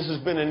 Well, this has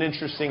been an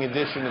interesting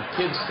edition of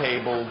Kids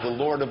Table, the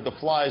Lord of the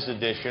Flies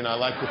edition. I'd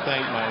like to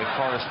thank my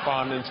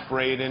correspondents,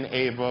 Braden,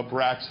 Ava,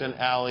 Braxton,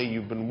 Allie.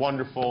 You've been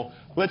wonderful.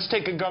 Let's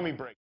take a gummy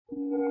break.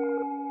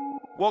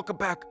 Welcome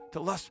back to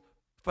Lust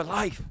for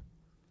Life.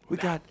 We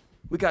got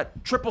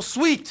triple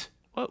sweet.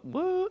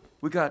 What?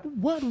 We got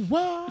What?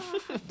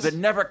 the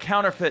never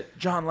counterfeit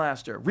John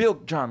Laster, real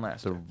John The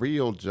Laster,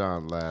 real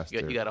John Laster.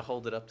 You got to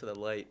hold it up to the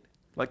light.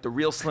 like the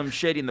real Slim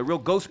Shady and the real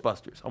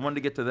Ghostbusters. I wanted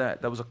to get to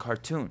that. That was a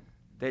cartoon.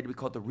 They had to be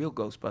called the real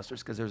Ghostbusters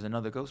because there was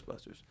another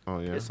Ghostbusters. Oh,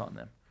 yeah? Piss on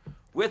them.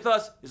 With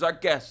us is our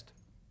guest,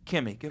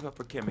 Kimmy. Give up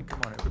for Kimmy.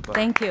 Come on, everybody.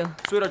 Thank you.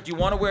 Sweetheart, do you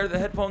want to wear the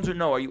headphones or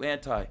no? Are you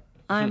anti?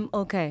 I'm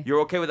okay. You're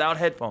okay without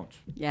headphones?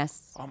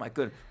 Yes. Oh my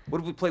goodness. What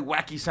if we play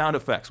wacky sound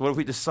effects? What if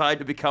we decide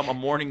to become a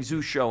morning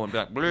zoo show and be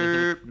like,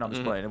 bleep? No, I'm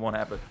just playing. It won't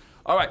happen.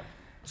 All right.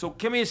 So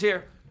Kimmy is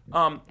here.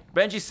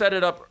 Benji set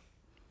it up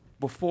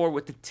before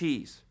with the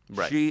tease.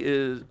 Right. She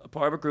is a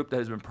part of a group that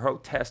has been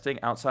protesting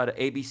outside of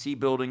ABC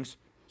buildings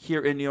here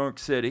in New York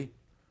City,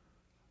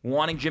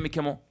 wanting Jimmy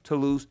Kimmel to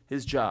lose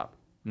his job.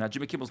 Now,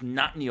 Jimmy Kimmel's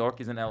not in New York.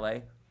 He's in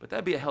L.A., but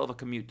that'd be a hell of a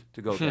commute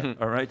to go there,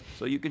 all right?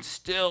 So you can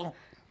still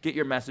get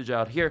your message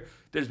out here.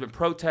 There's been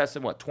protests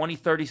in, 20,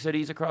 30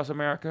 cities across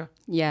America?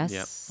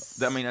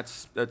 Yes. I mean,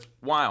 that's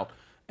wild.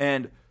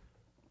 And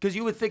because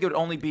you would think it would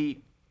only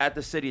be at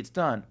the city it's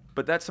done,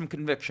 but that's some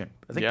conviction.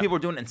 I think Yeah. people are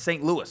doing it in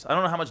St. Louis. I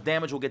don't know how much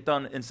damage will get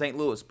done in St.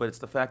 Louis, but it's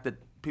the fact that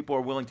people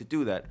are willing to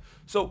do that.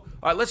 So, all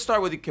right, let's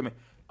start with you, Kimmy.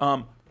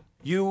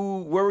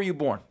 Where were you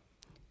born?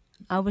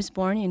 I was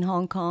born in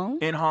Hong Kong,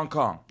 In Hong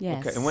Kong.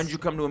 Yes. Okay. And when did you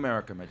come to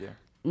America, my dear?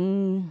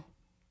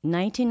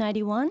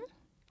 1991.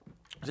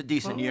 It was a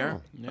decent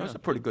year. It was a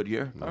pretty good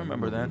year. I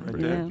remember that right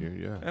Pretty there. good,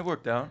 yeah. It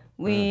worked out.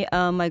 We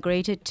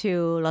migrated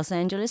to Los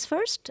Angeles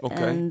first,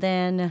 Okay. and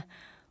then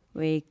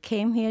we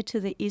came here to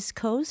the East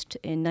Coast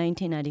in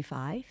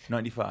 1995.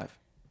 95.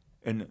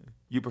 And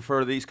you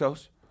prefer the East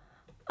Coast?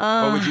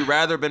 Or would you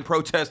rather have been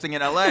protesting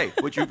in L.A.?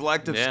 Would you have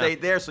liked to have Yeah.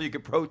 stayed there so you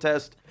could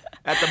protest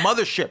at the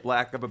mothership,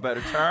 lack of a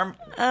better term.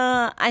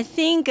 I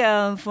think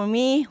for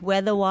me,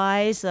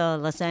 weather-wise,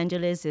 Los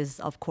Angeles is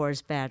of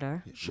course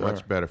better.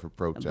 Much better for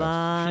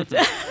protests.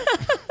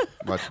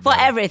 But Much for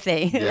better.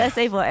 everything, let's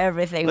say for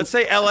everything. Let's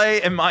say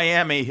L.A. and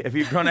Miami. If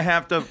you're going to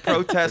have to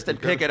protest and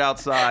picket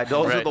outside,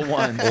 those are the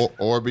ones.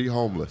 Or be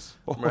homeless.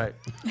 Right.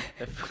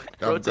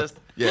 Protest.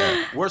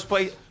 Yeah. Worst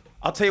place.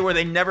 I'll tell you where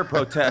they never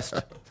protest.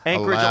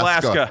 Anchorage,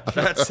 Alaska. Alaska.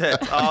 That's it.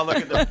 Oh, look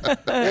at them.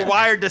 We're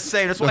wired the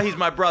same. That's why he's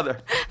my brother.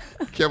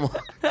 Kimmel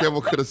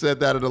could have said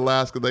that in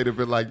Alaska. They'd have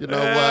been like, you know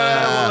what?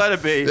 We'll let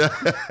it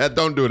be.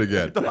 Don't do it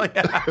again.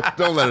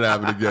 Don't let it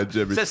happen again,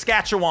 Jimmy.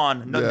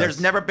 Saskatchewan. No, Yes.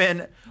 There's never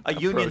been a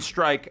union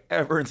strike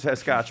ever in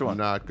Saskatchewan.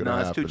 Not gonna No,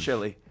 it's too happen.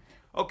 chilly.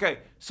 Okay,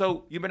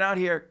 so you've been out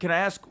here. Can I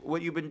ask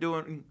what you've been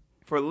doing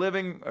for a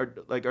living? Or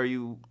like, are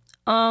you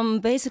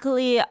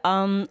Basically,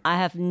 I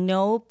have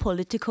no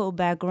political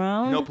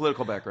background. no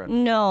political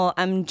background? No,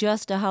 I'm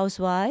just a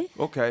housewife.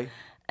 Okay.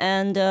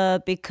 And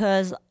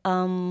because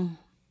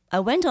I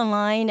went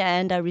online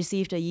and I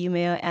received an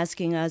email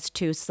asking us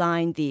to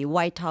sign the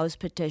White House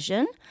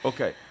petition.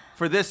 Okay.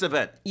 For this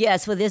event.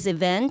 Yes, for this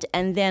event.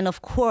 And then,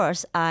 of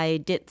course,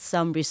 I did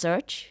some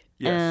research.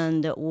 Yes.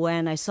 And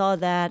when I saw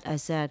that, I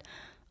said,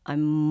 I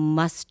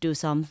must do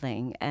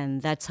something.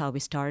 And that's how we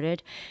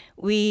started.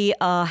 We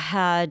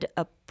had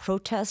a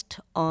protest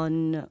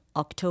on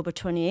October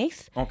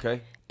 28th.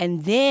 Okay.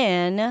 And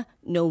then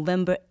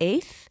November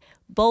 8th,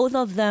 both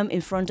of them in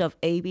front of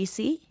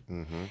ABC.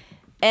 Mm-hmm.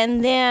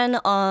 And then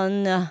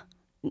on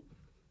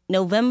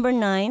November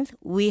 9th,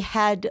 we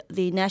had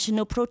the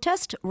national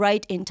protest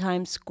right in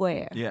Times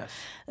Square. Yes.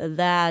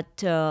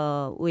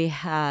 That we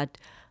had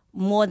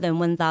more than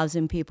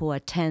 1,000 people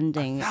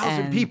attending.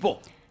 1,000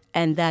 people.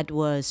 And that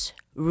was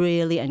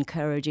really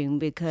encouraging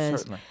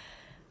because Certainly.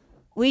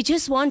 we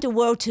just want the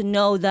world to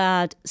know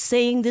that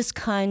saying this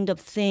kind of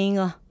thing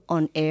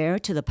on air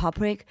to the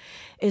public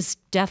is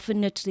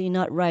definitely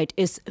not right.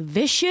 It's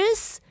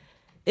vicious,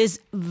 it's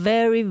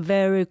very,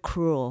 very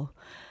cruel.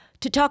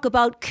 To talk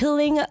about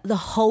killing the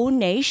whole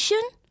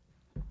nation?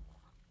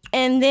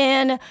 And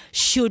then,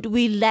 should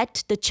we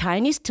let the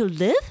Chinese to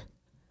live?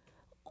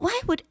 Why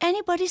would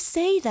anybody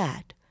say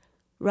that,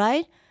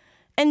 right?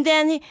 And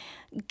then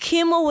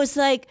Kimmel was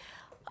like,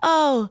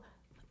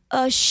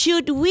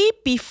 should we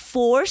be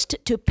forced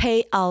to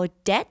pay our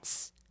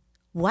debts?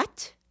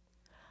 What?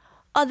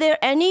 Are there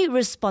any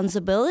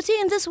responsibility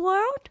in this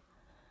world?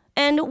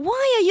 And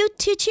why are you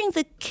teaching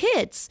the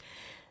kids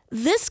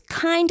this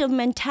kind of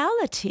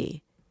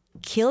mentality?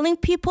 Killing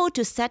people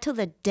to settle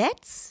the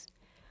debts?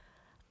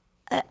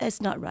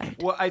 It's not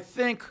right. Well, I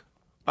think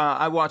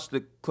I watched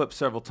the clip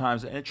several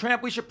times. And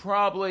Tramp, we should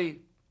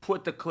probably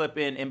put the clip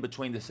in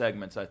between the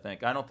segments, I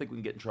think. I don't think we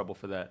can get in trouble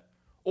for that.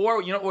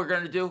 Or, you know what we're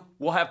going to do?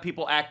 We'll have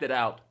people act it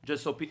out,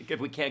 just so if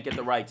we can't get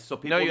the rights, so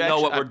people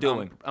know what we're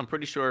doing. I'm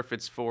pretty sure if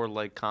it's for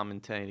like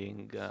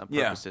commentating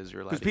purposes,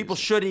 you're allowed because to people use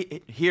it.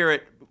 should hear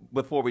it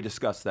before we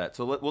discuss that.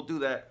 So we'll do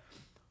that.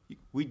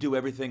 We do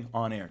everything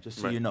on air, just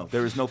so you know.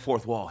 There is no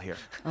fourth wall here.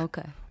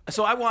 Okay.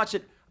 So I watch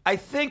it. I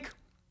think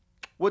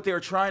what they were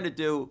trying to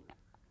do,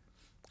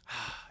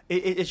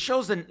 it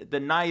shows the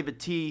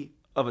naivety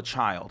of a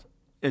child,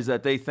 is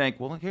that they think,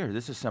 well, here,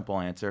 this is a simple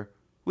answer.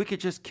 We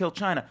could just kill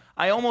China.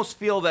 I almost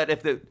feel that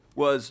if it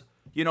was,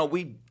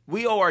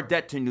 we owe our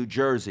debt to New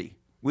Jersey.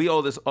 We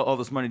owe all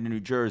this money to New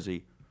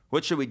Jersey.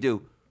 What should we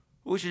do?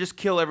 We should just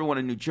kill everyone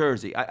in New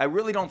Jersey. I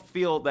really don't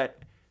feel that,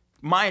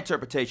 my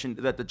interpretation,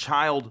 that the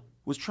child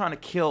was trying to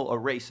kill a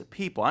race of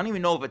people. I don't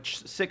even know if a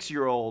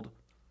 6-year-old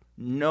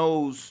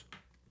knows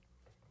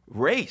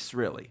race,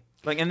 really.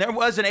 And there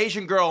was an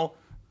Asian girl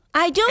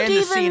I don't in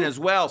even the scene as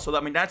well. So,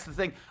 that's the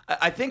thing.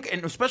 I think,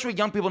 and especially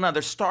young people now,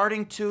 they're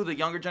starting to, the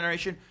younger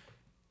generation,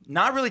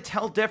 not really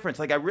tell difference.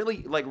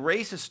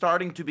 Race is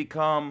starting to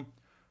become,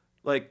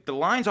 the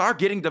lines are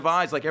getting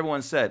divided, like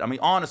everyone said.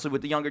 Honestly,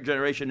 with the younger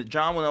generation,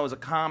 John will know as a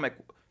comic,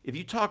 if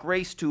you talk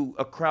race to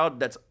a crowd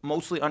that's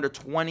mostly under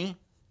 20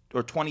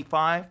 or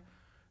 25,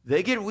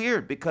 they get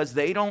weird because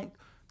they don't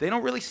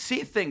really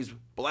see things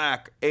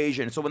black,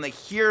 Asian. So when they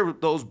hear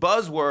those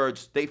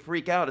buzzwords, they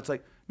freak out. It's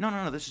like,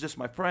 no, this is just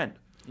my friend.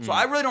 So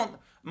I really don't,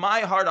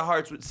 my heart of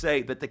hearts would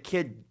say that the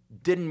kid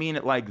didn't mean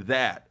it like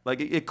that.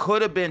 It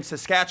could have been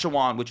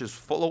Saskatchewan, which is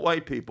full of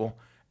white people,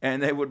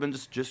 and they would have been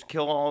just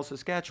kill all of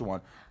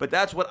Saskatchewan. But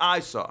that's what I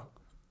saw.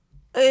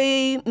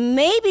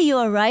 Maybe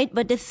you're right,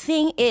 but the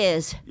thing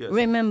is, Yes.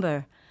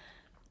 remember,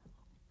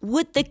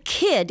 would the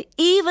kid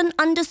even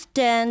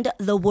understand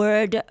the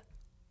word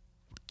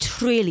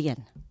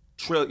trillion?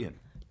 Trillion.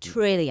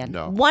 Trillion.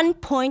 No.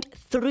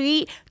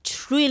 $1.3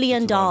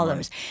 trillion.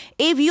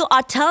 If you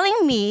are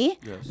telling me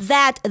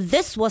that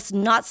this was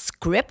not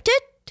scripted,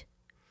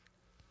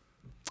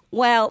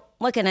 well,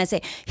 what can I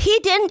say? He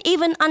didn't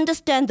even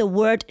understand the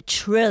word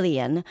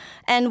trillion.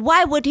 And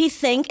why would he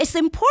think it's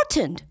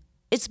important?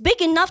 It's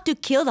big enough to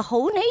kill the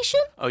whole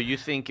nation? Oh, you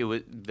think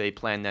they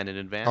planned that in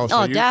advance?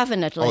 Oh,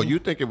 definitely. Oh, you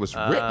think it was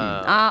written?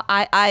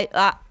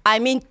 I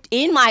mean,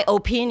 in my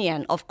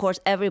opinion, of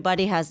course,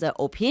 everybody has their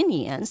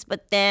opinions,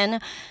 but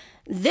then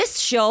this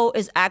show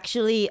is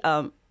actually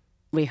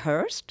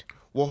rehearsed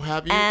Well,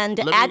 have you and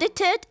let me-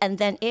 edited and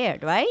then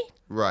aired, right?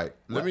 Right.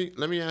 Let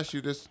me ask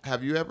you this: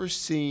 have you ever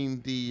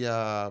seen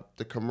the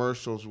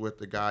commercials with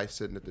the guy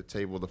sitting at the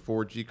table, the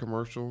 4G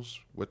commercials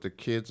with the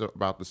kids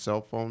about the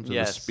cell phones and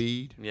the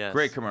speed? Yes.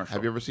 Great commercial.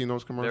 Have you ever seen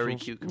those commercials? Very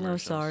cute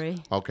commercials. No, sorry.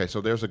 Okay,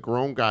 so there's a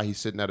grown guy. He's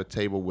sitting at a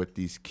table with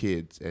these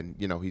kids, and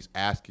he's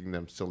asking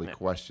them silly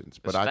questions.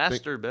 But It's I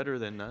faster, think better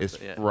than not. it's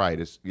yeah. right.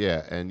 It's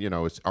and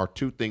it's are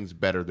two things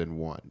better than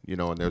one?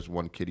 And there's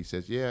one kid. He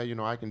says, "Yeah,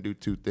 I can do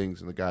two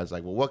things," and the guy's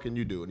like, "Well, what can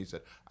you do?" And he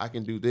said, "I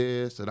can do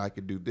this and I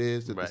can do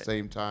this at the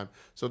same time."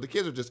 So the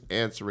kids are just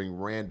answering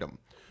random.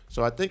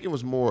 So I think it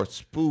was more a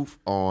spoof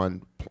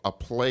on a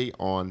play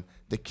on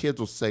the kids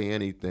will say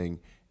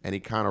anything, and he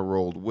kind of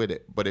rolled with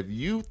it. But if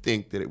you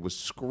think that it was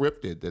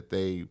scripted, that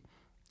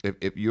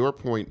if your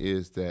point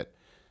is that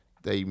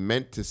they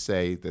meant to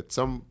say that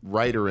some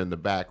writer in the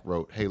back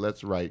wrote, "Hey,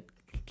 let's write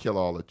kill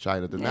all of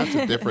China," then that's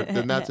a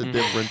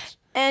different.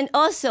 And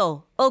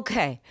also,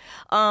 okay,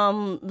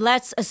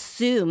 let's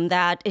assume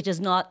that it is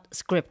not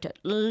scripted.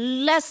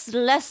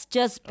 Let's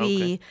just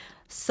be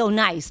so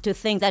nice to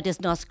think that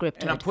it's not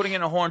scripted. And I'm putting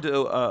in a horn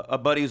to a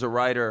buddy who's a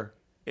writer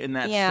in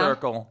that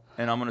circle,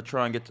 and I'm gonna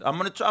try and get. I'm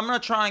gonna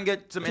try and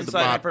get some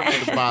inside information.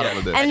 To the bottom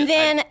of this.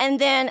 And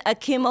then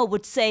Kimmel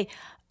would say,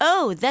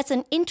 "Oh, that's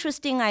an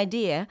interesting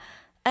idea,"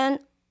 and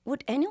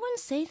would anyone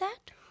say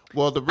that?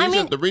 Well, the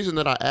reason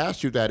that I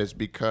asked you that is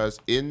because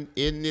in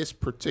this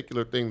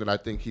particular thing that I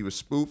think he was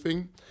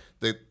spoofing,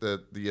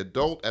 the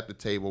adult at the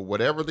table,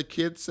 whatever the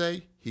kids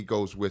say, he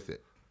goes with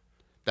it.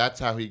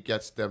 That's how he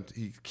gets them.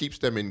 He keeps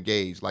them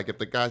engaged. Like if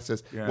the guy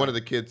says, one of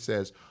the kids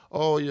says,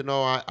 "Oh,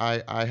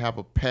 I have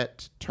a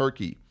pet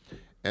turkey,"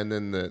 and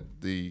then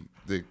the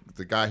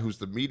guy who's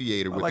the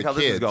mediator with like the how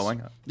kids, this is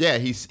going. Yeah,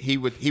 he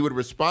would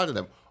respond to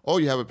them. "Oh,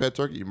 you have a pet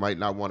turkey. You might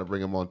not want to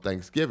bring him on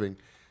Thanksgiving."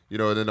 And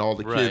then all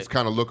the kids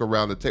kind of look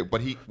around the table.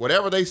 But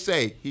whatever they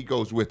say, he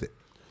goes with it.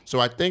 So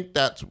I think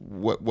that's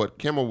what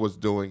Kimmel was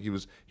doing. He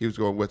was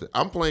going with it.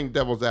 I'm playing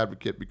devil's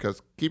advocate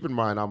because keep in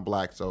mind I'm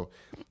black, so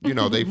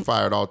they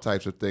fired all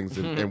types of things,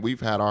 and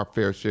we've had our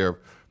fair share of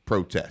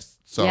protests.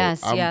 So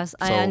yes,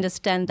 I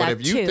understand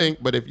that too.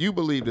 But if you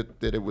believe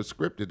that it was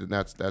scripted, then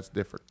that's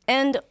different.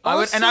 And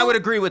also, I would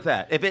agree with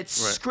that. If it's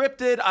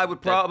scripted, I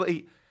would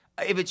probably.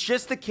 If it's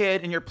just the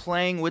kid and you're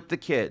playing with the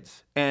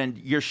kids and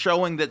you're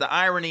showing that the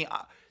irony.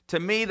 To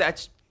me,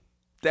 that's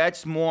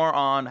more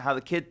on how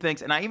the kid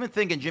thinks. And I even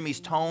think in Jimmy's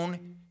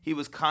tone, he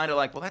was kind of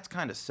like, well, that's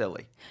kind of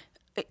silly.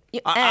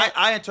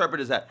 I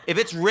interpret it as that. If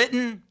it's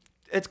written,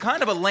 it's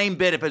kind of a lame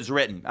bit if it's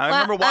written. I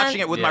remember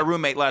watching it with my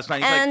roommate last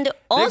night. He's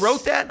like, they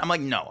wrote that? I'm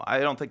like, no, I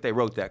don't think they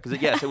wrote that. Because,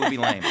 yes, it would be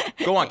lame.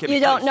 Go on, Kimmy. You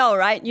don't know,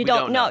 right? You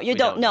don't know. You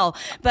don't know.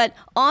 But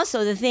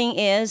also the thing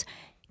is,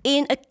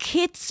 in a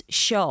kids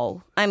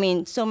show,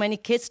 so many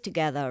kids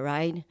together,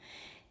 right?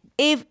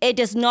 If it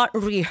is not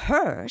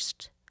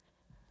rehearsed,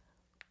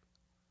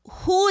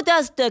 who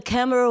does the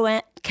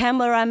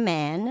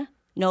cameraman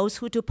knows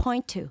who to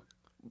point to?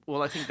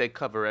 Well, I think they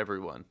cover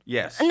everyone.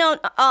 Yes. No,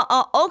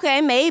 okay,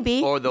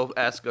 maybe. Or they'll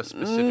ask a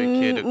specific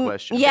kid a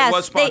question. Yes, it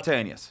was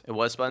spontaneous. It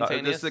was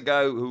spontaneous? This is the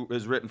guy who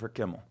is written for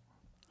Kimmel.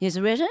 He's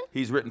written?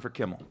 He's written for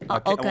Kimmel.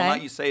 okay. I will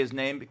not you say his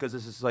name because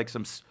this is like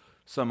some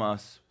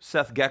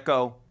Seth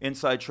Gecko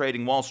inside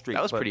trading Wall Street.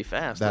 That was pretty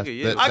fast. Look at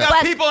you. I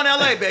got people in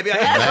LA, baby. I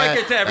can't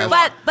break it to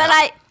everyone. But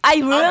I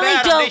really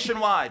I'm don't.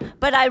 nationwide.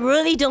 But I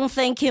really don't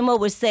think Kimmel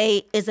would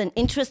say it's an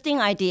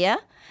interesting idea.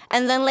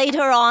 And then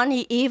later on,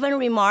 he even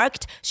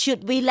remarked,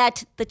 "Should we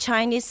let the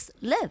Chinese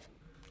live?"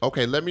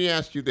 Okay, let me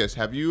ask you this: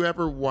 have you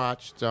ever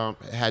watched?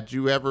 Had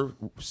you ever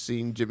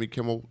seen Jimmy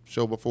Kimmel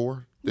show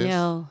before? This?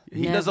 No.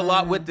 He does a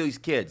lot with these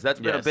kids.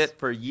 That's been a bit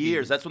for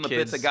years. That's one of the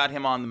bits Kids. that got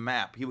him on the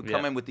map. He would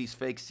come in with these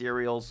fake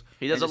cereals.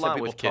 He does and a just let lot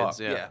people with kids,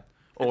 talk. yeah.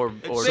 Or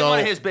It's been one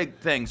of his big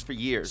things for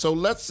years. So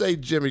let's say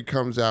Jimmy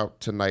comes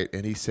out tonight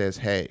and he says,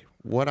 "Hey,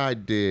 what I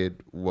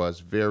did was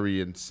very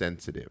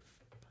insensitive.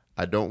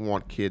 I don't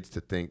want kids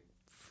to think."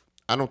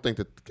 I don't think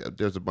that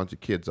there's a bunch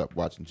of kids up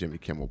watching Jimmy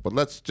Kimmel, but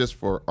let's just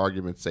for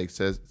argument's sake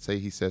say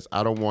he says,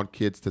 "I don't want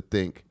kids to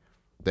think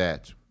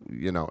that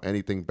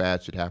anything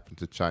bad should happen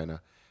to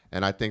China."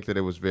 And I think that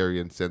it was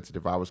very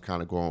insensitive. I was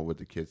kind of going with what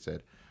the kid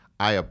said.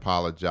 I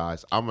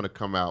apologize. I'm going to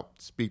come out,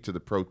 speak to the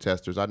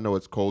protesters. I know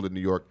it's cold in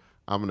New York.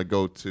 I'm going to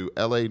go to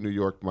L.A., New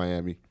York,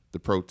 Miami, the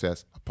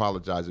protest,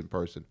 apologize in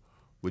person.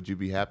 Would you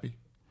be happy?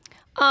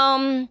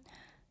 You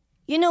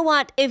know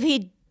what? If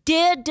he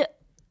did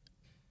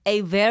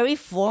a very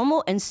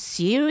formal and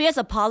serious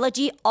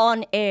apology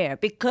on air,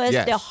 because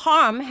Yes. the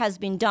harm has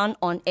been done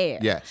on air.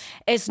 Yes.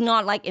 It's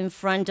not like in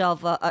front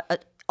of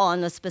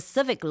on a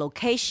specific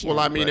location. Well,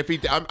 I mean, if he,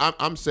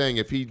 I'm saying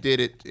if he did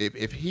it,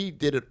 if he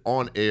did it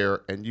on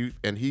air, and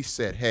he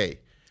said, "Hey,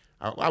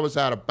 I was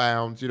out of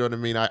bounds," you know what I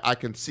mean? I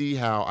can see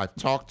how I've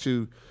talked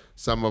to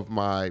some of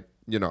my,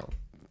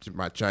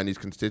 my Chinese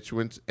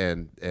constituents,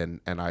 and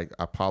I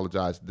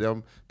apologize to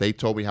them. They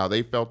told me how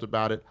they felt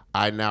about it.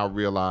 I now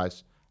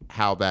realize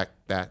how that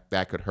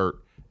could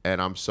hurt,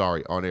 and I'm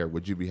sorry on air.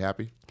 Would you be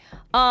happy?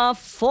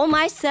 For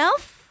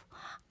myself,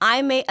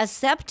 I may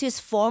accept his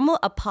formal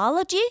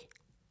apology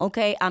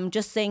Okay, I'm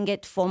just saying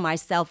it for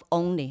myself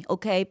only.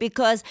 Okay,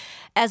 because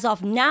as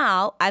of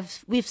now,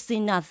 we've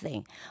seen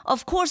nothing.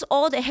 Of course,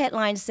 all the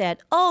headlines said,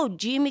 "Oh,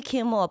 Jimmy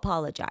Kimmel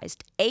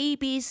apologized.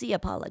 ABC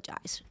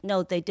apologized."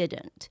 No, they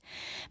didn't,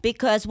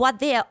 because what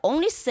they are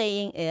only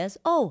saying is,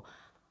 "Oh,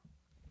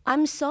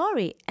 I'm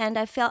sorry, and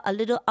I felt a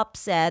little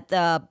upset,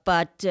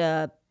 but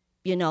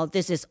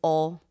this is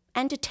all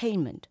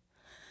entertainment."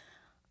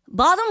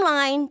 Bottom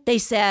line, they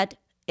said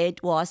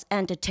it was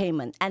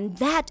entertainment. And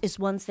that is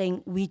one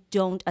thing we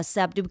don't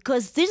accept,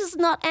 because this is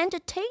not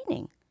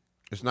entertaining.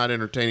 It's not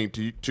entertaining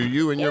to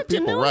you and your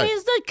people, to me, right?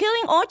 it's the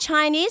killing all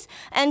Chinese,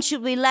 and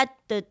should we let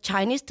the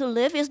Chinese to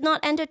live? It's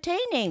not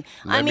entertaining.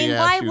 Let me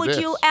why ask you would this.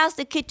 you ask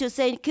the kid to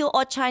say kill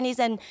all Chinese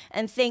and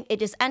think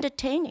it is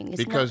entertaining?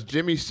 It's Because not.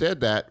 Jimmy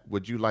said that,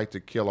 would you like to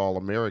kill all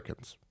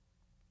Americans?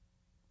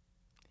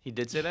 He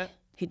did say that?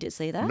 He did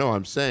say that? No,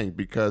 I'm saying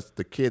because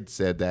the kid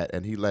said that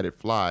and he let it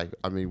fly.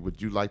 I mean,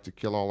 would you like to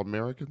kill all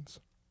Americans?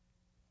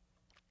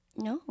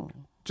 No.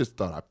 Just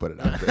thought I'd put it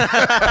out there.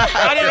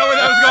 I didn't know where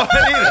that was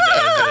going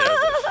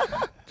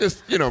either.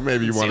 Just,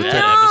 maybe you want to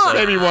No.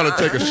 maybe you want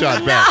to take a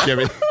shot back,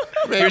 Jimmy.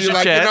 Maybe Here's you're your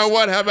like, chance. you know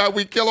what? How about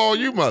we kill all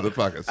you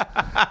motherfuckers?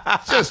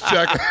 Just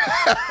check.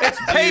 It's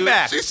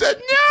payback. She said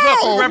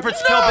Look, no. we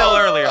referenced Kill Bill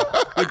earlier.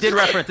 We did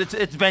reference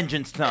it's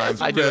vengeance time.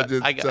 I do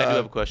Vengeance have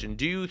time. a question.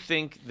 Do you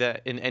think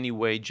that in any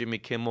way Jimmy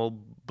Kimmel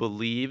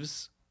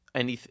believes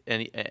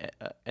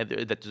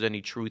that there's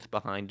any truth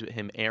behind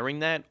him airing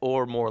that,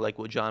 or more like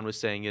what John was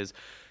saying is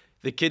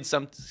the kid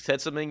said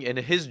something, and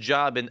his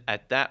job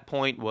at that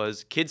point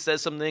was, kid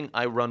says something,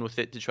 I run with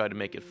it to try to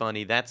make it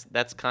funny. That's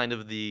kind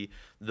of the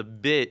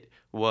bit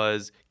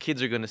was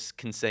kids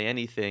can say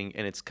anything,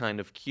 and it's kind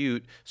of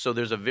cute. So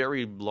there's a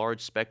very large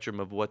spectrum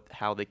of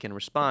how they can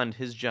respond.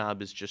 His job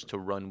is just to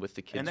run with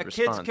the kids' And the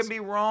response. kids can be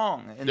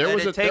wrong. And There that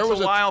was it takes a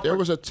while there for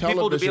was a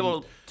people to be television-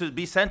 able to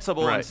be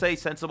sensible Right. and say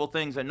sensible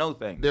things and know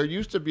things. There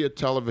used to be a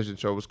television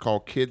show. It was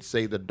called Kids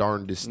Say the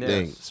Darndest Yes.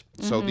 Things.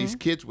 So these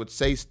kids would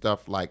say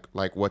stuff like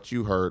what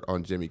you heard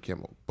on Jimmy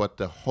Kimmel. But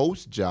the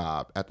host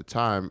job at the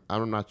time,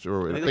 I'm not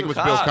sure. I think it was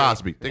Bill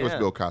Cosby. I think it was Yeah.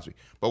 Bill Cosby.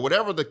 But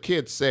whatever the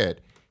kid said,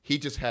 he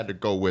just had to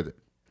go with it.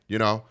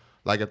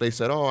 Like if they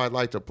said, "Oh, I'd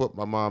like to put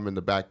my mom in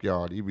the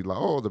backyard," he'd be like,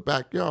 "Oh, the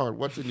backyard.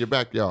 What's in your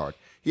backyard?"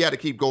 He had to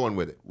keep going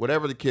with it,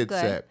 whatever the kid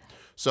Good. said.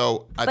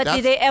 So, But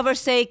did they ever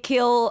say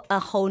kill a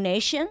whole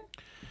nation?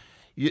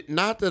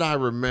 not that I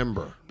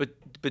remember. But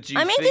do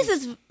you This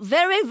is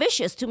very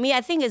vicious. To me,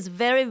 I think it's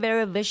very,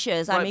 very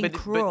vicious. Right,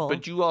 Cruel.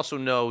 But you also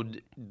know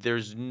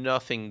there's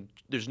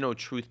no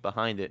truth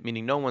behind it.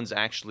 Meaning, no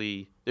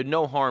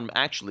harm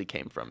actually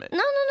came from it.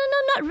 No,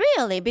 not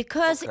really.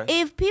 Because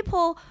if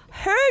people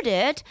heard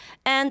it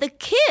and the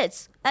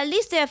kids, at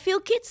least there are a few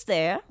kids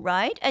there,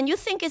 right? And you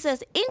think it's an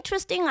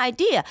interesting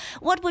idea,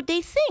 what would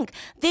they think?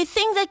 They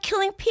think that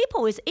killing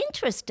people is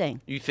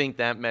interesting. You think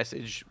that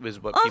message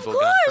was what Of people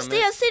got course, from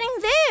they it? are sitting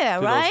there,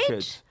 To those right?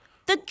 kids.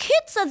 The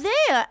kids are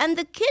there, and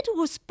the kid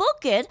who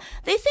spoke it,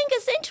 they think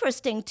it's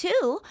interesting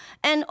too.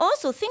 And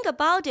also think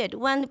about it,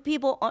 when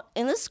people are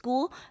in the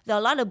school, there are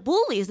a lot of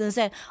bullies and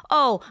say,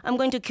 "Oh, I'm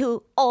going to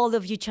kill all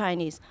of you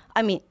Chinese."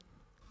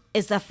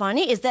 Is that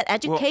funny? Is that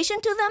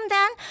education to them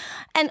then?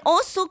 And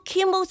also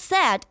Kimmel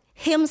said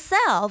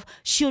himself,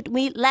 should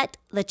we let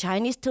the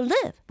Chinese to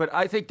live? But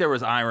I think there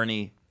was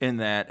irony in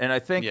that. And I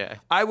think, Yeah.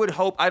 I would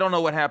hope, I don't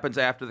know what happens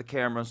after the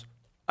cameras.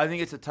 I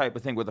think it's the type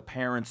of thing where the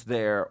parents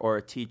there or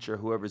a teacher,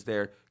 whoever's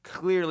there,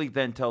 clearly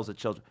then tells the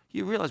children,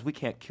 you realize we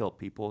can't kill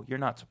people. You're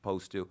not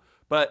supposed to.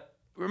 But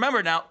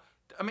remember now,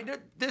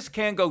 this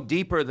can go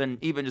deeper than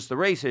even just the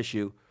race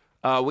issue.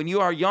 When you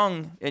are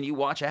young and you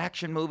watch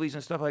action movies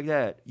and stuff like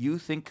that, you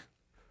think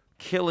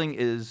killing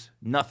is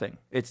nothing.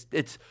 It's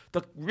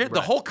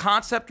the whole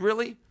concept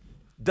really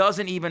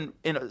doesn't even,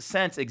 in a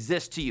sense,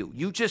 exist to you.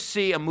 You just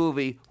see a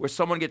movie where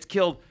someone gets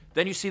killed,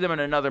 then you see them in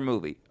another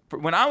movie.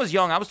 When I was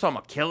young, I was talking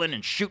about killing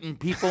and shooting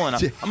people, and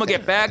I'm gonna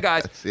get bad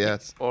guys.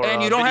 Yes. Or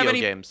And you don't have video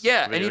any, games.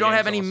 yeah, Video and you don't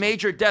have games any also.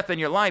 major death in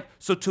your life.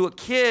 So to a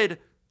kid,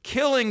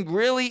 killing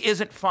really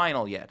isn't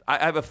final yet. I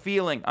have a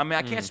feeling.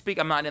 I can't speak.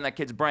 I'm not in that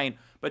kid's brain,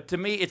 but to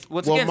me, it's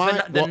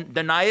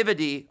the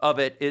naivety of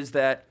it is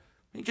that.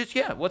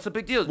 What's the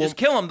big deal? Just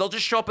kill them. They'll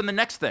just show up in the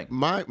next thing.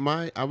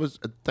 I was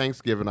at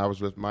Thanksgiving. I was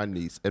with my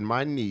niece, and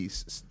my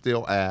niece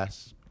still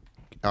asks,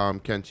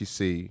 "Can she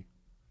see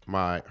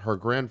her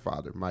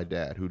grandfather, my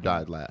dad, who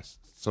died last?"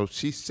 So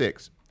she's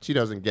 6. She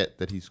doesn't get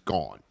that he's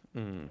gone.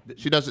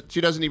 She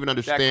doesn't even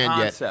understand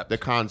yet the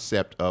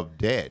concept of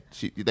dead.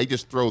 They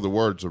just throw the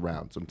words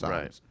around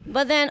sometimes. Right.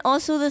 But then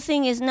also the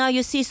thing is, now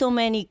you see so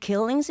many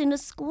killings in the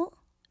school.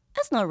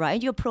 That's not right.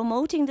 You're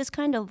promoting this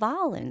kind of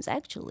violence,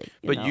 actually.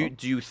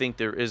 Do you think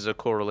there is a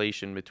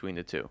correlation between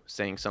the two?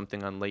 Saying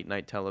something on late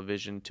night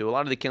television too. A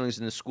lot of the killings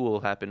in the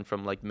school happen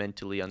from like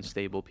mentally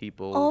unstable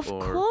people. Of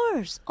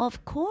course.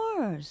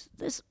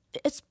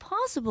 It's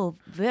possible.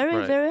 Very,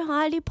 Right. very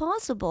highly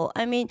possible.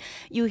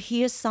 You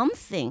hear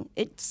something.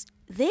 It's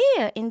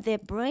there in their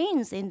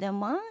brains, in their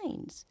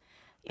minds.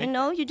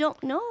 You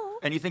don't know.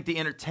 And you think the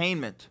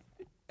entertainment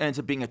ends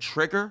up being a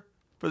trigger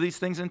for these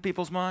things in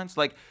people's minds?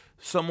 Like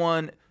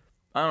someone,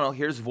 I don't know,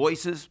 hears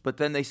voices, but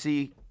then they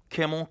see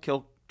Kimmel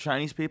kill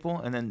Chinese people,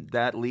 and then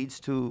that leads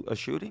to a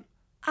shooting?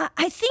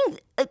 I think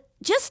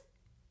just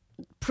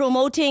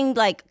promoting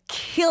like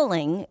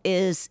killing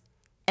is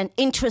an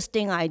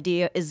interesting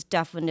idea is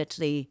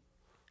definitely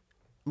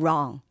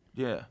wrong.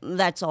 Yeah.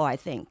 That's all I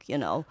think,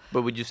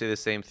 But would you say the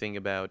same thing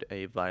about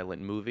a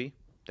violent movie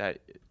that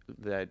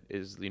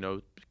is,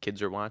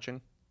 kids are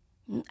watching?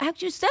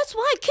 Actually, that's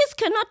why kids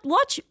cannot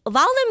watch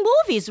violent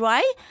movies,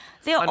 right?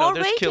 They're I know all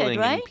there's rated, killing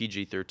right? in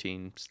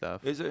PG-13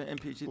 stuff. Is it in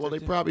PG-13? Well, they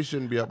probably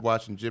shouldn't be up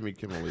watching Jimmy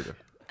Kimmel either.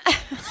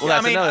 Well,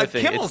 that's I mean, another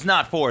thing. Kimmel's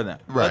not for them.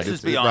 Let's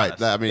just be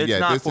honest. Right. I mean, it's yeah,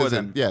 not this for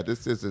isn't. them. Yeah,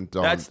 this isn't.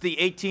 That's the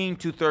 18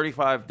 to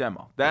 35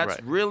 demo. That's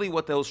Right. really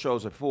what those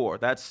shows are for.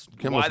 That's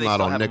Kimmel's why they not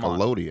still on have them on.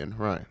 Nickelodeon,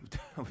 right? It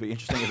would be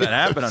interesting if that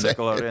happened on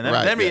Nickelodeon.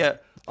 Right, That'd be yeah.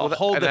 a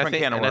whole different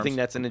can of And worms. I think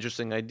that's an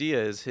interesting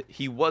idea. Is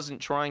he wasn't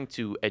trying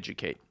to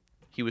educate;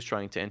 he was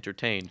trying to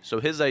entertain.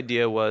 So his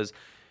idea was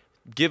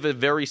give a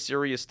very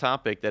serious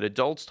topic that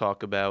adults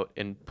talk about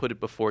and put it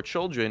before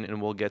children,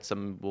 and we'll get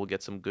some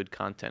good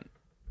content.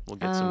 We'll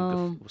get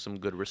some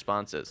good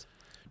responses.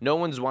 No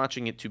one's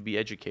watching it to be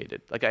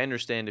educated. Like I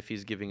understand if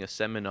he's giving a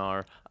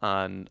seminar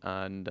on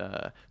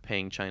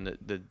paying China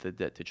the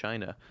debt to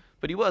China,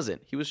 but he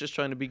wasn't. He was just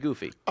trying to be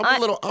goofy.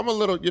 I'm a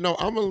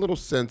little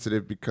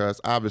sensitive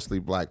because obviously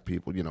black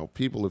people,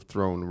 people have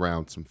thrown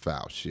around some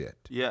foul shit.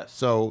 Yes.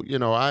 So,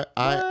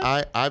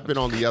 I've been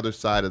on the other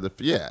side of the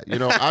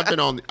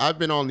I've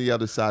been on the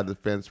other side of the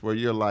fence where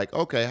you're like,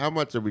 okay, how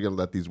much are we gonna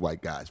let these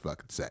white guys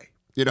fucking say?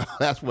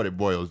 That's what it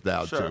boils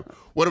down to.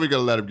 What are we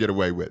gonna let them get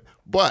away with?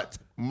 But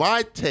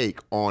my take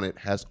on it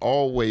has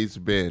always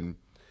been,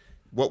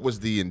 what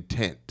was the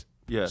intent?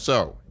 Yes.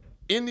 So,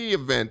 in the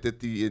event that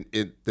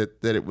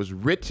that it was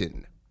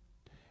written,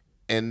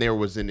 and there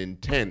was an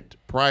intent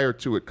prior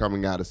to it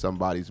coming out of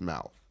somebody's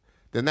mouth,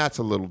 then that's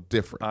a little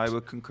different. I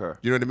would concur.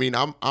 You know what I mean?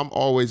 I'm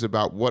always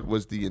about what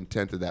was the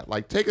intent of that.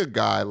 Like, take a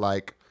guy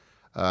like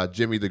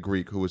Jimmy the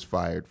Greek, who was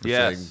fired for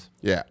saying,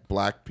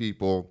 black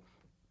people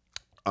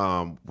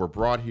were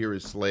brought here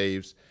as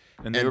slaves.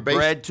 And they were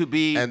bred to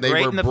be and they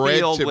great were in the bred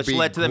field, to which be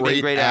led to them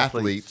being great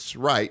athletes.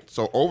 Right.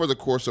 So over the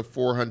course of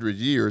 400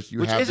 years, you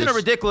Which have isn't this a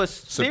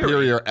ridiculous theory.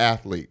 superior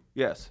athlete.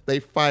 Yes.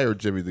 They fired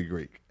Jimmy the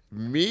Greek.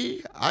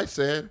 I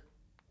said,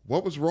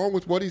 what was wrong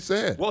with what he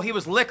said? Well, he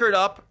was liquored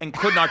up and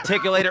couldn't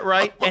articulate it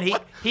right, and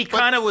he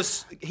kind of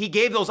was. He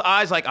gave those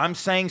eyes like I'm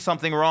saying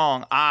something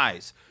wrong.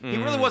 Eyes. He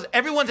really was.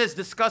 Everyone has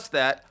discussed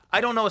that.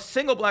 I don't know a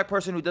single black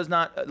person who does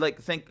not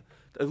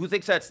who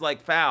thinks that's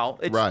like foul.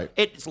 It's, Right.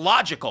 It's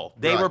logical.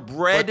 They were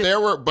bred. But there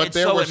were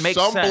so it makes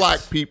some sense.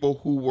 black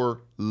people who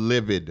were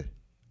livid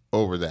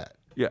over that.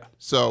 Yeah.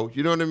 So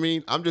you know what I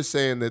mean? I'm just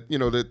saying that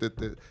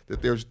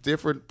that there's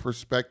different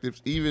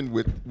perspectives even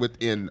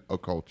within a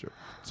culture.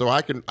 So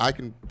I can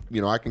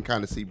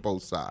kind of see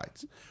both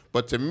sides.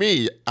 But to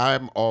me,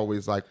 I'm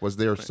always like, was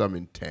there some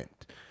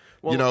intent?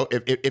 Well,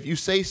 if you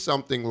say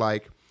something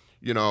like,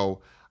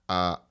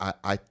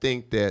 I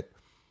think that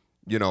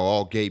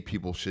all gay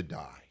people should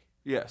die.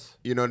 Yes.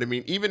 You know what I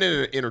mean? Even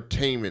in an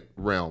entertainment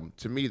realm,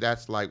 to me,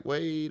 that's like,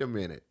 wait a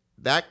minute.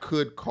 That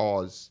could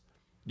cause,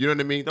 you know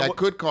what I mean? That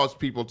could cause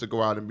people to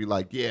go out and be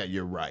like, yeah,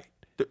 you're right.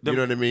 You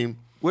know what I mean?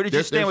 Where did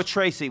you stand with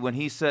Tracy when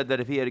he said that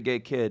if he had a gay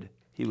kid,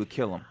 he would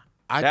kill him?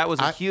 That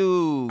was a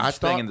huge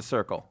thing in the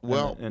circle.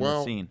 In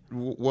the scene.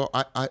 Well,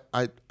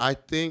 I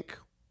think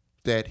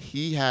that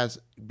he has,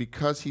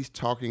 because he's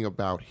talking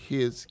about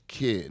his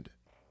kid,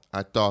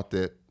 I thought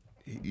that,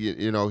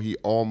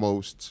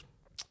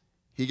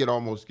 he could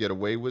almost get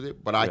away with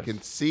it, but I can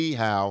see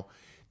how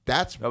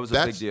that was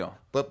a big deal.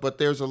 But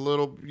there's a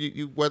little,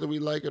 whether we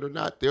like it or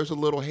not, there's a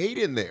little hate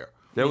in there.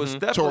 There was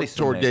definitely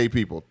toward gay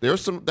people.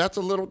 There's a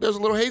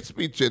little hate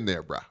speech in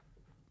there, bruh. A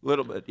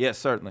little bit, yes,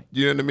 certainly.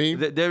 You know what I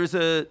mean? There's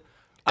a,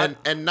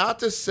 and not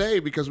to say,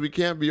 because we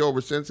can't be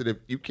oversensitive,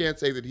 you can't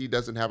say that he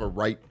doesn't have a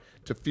right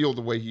to feel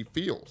the way he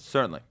feels.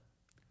 Certainly.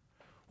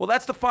 Well,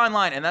 that's the fine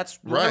line, and that's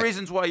one of the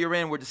reasons why you're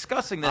in. We're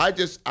discussing this. I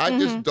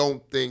just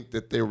don't think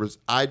that there was.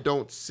 I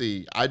don't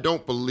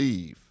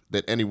believe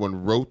that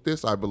anyone wrote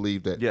this. I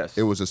believe that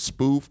it was a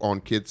spoof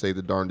on Kids Say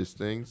the Darndest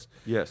Things.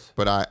 Yes.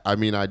 But I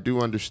mean, I do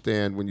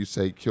understand when you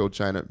say kill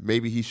China.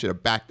 Maybe he should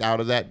have backed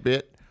out of that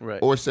bit,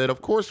 or said,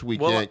 "Of course we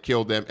can't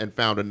kill them," and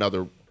found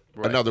another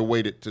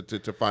way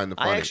to find the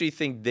funny. I actually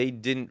think they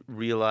didn't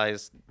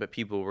realize that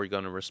people were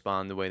going to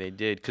respond the way they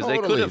did, because they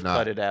could have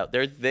cut it out.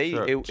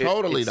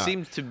 It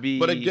seems to be.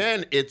 But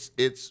again, it's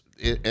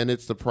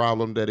the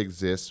problem that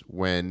exists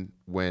when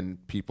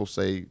people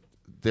say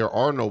there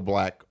are no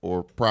black there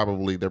are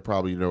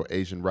probably no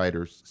Asian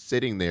writers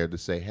sitting there to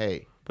say,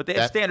 hey. But they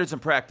have standards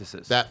and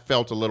practices. That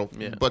felt a little.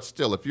 Yeah. But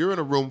still, if you're in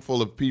a room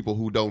full of people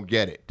who don't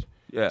get it.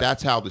 Yeah.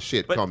 That's how the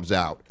shit comes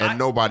out, and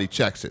nobody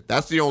checks it.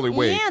 That's the only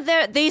way.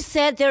 Yeah, they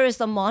said there is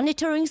a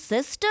monitoring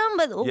system,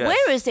 but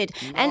where is it?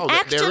 No,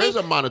 there is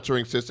a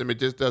monitoring system. It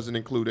just doesn't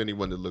include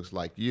anyone that looks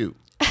like you.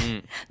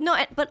 No,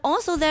 but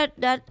also that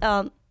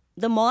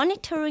the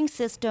monitoring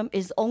system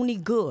is only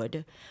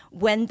good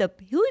when the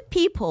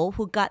people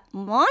who got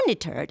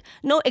monitored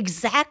know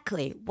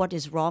exactly what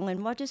is wrong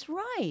and what is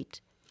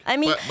right. I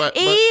mean,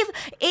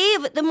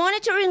 if the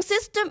monitoring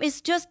system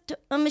is just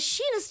a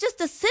machine, it's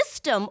just a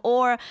system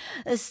or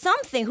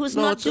something who's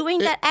not doing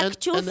that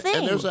actual thing.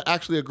 And there's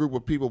actually a group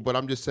of people, but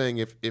I'm just saying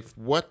if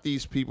what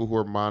these people who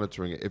are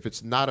monitoring it, if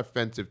it's not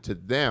offensive to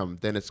them,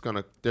 then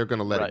they're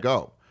gonna let it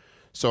go.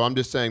 So I'm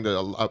just saying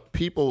that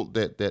people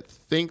that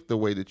think the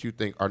way that you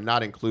think are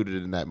not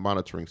included in that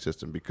monitoring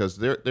system, because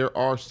there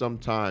are some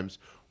times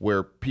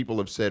where people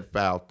have said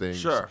foul things.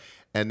 Sure.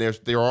 And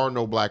there are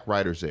no black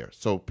writers there.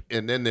 So,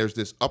 and then there's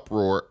this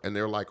uproar, and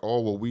they're like,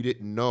 "Oh, well, we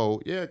didn't know."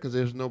 Yeah, because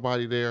there's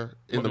nobody there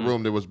in the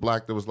room that was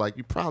black that was like,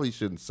 "You probably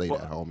shouldn't say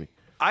that, homie."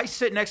 I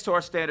sit next to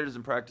our standards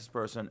and practice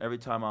person every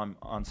time I'm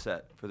on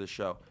set for this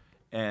show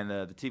and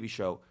the TV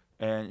show,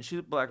 and she's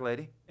a black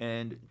lady,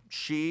 and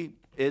she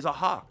is a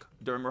hawk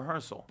during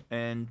rehearsal,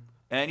 and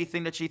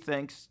anything that she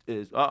thinks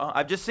is,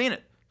 I've just seen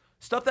it.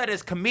 Stuff that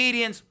is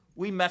comedians,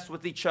 we mess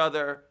with each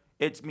other.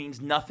 It means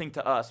nothing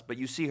to us, but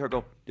you see her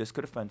go, this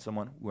could offend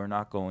someone. We're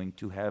not going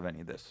to have any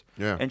of this.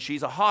 Yeah. And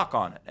she's a hawk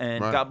on it, and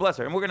God bless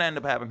her. And we're going to end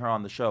up having her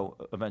on the show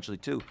eventually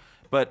too.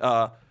 But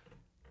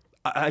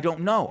I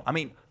don't know. I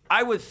mean,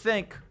 I would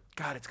think,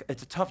 God,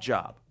 it's a tough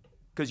job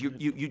because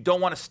you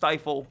don't want to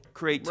stifle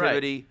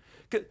creativity.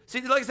 Right.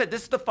 See, like I said,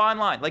 this is the fine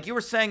line. Like you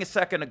were saying a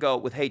second ago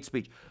with hate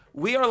speech.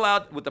 We are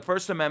allowed, with the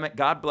First Amendment,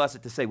 God bless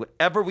it, to say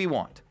whatever we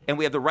want. And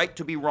we have the right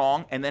to be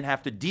wrong and then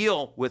have to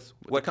deal with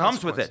what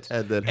comes with it.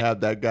 And then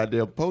have that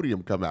goddamn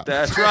podium come out.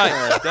 That's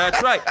right.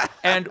 That's right.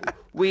 And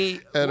we're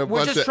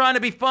just trying to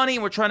be funny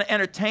and we're trying to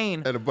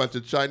entertain. And a bunch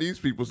of Chinese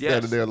people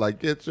standing there like,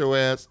 get your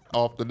ass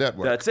off the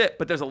network. That's it.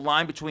 But there's a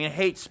line between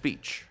hate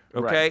speech.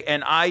 Okay, right.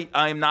 And I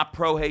am not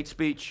pro hate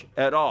speech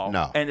at all.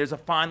 No. And there's a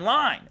fine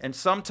line, and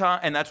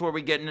that's where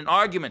we get in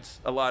arguments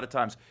a lot of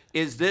times.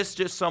 Is this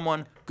just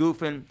someone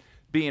goofing,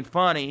 being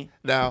funny?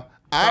 Now,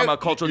 talking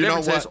about cultural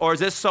differences, or is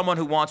this someone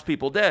who wants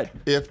people dead?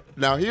 Here's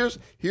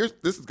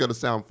this is gonna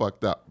sound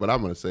fucked up, but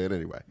I'm gonna say it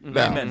anyway.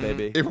 Now, Amen,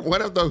 baby. If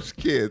one of those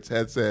kids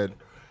had said,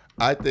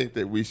 "I think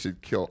that we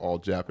should kill all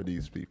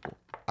Japanese people,"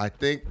 I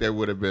think there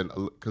would have been,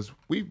 because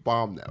we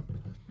bombed them,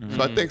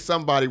 so I think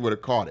somebody would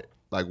have caught it.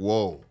 Like,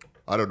 whoa.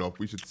 I don't know if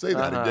we should say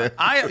that again.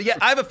 I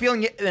have a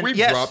feeling we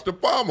dropped a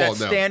bomb on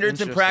them.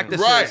 Standards and practices.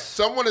 Right.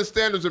 Someone in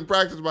standards and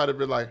practice might have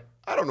been like,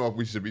 I don't know if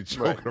we should be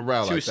joking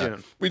around too like soon.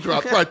 that. We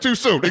dropped too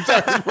soon.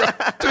 Exactly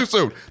right. Too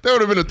soon. There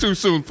would have been a too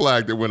soon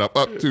flag that went up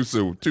too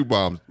soon. 2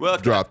 bombs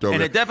dropped over.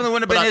 And it definitely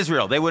wouldn't have been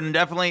Israel. They wouldn't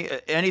definitely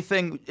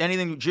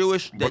anything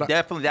Jewish.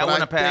 That wouldn't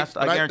have passed.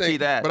 I guarantee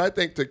that. But I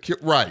think to kill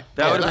that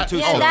would have been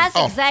too soon. soon. That's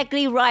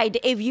exactly right.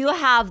 If you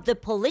have the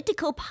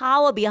political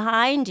power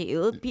behind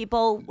you,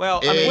 people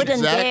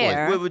wouldn't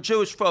dare. With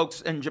Jewish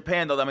folks in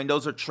Japan, though, I mean,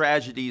 those are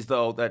tragedies,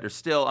 though, that are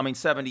still,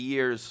 70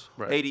 years,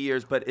 80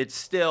 years, but it's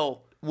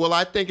still. Well,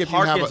 I think if you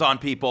have on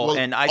people,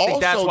 and I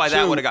think that's why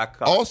that would have got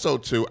cut. Also,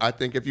 too, I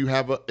think if you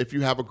have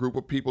a group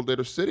of people that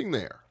are sitting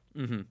there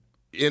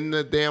in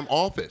the damn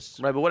office,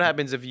 right? But what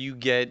happens if you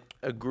get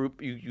a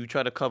group? You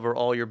try to cover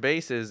all your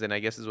bases, and I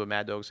guess this is what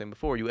Mad Dog was saying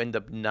before. You end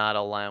up not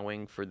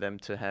allowing for them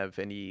to have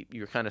any.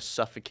 You're kind of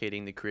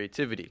suffocating the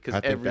creativity because I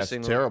think that's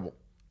terrible.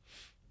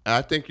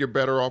 I think you're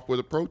better off with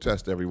a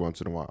protest every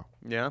once in a while.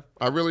 Yeah,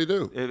 I really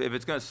do. If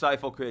it's going to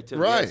stifle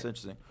creativity, right. That's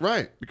interesting.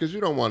 Right, because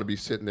you don't want to be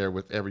sitting there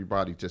with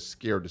everybody just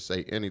scared to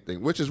say anything,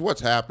 which is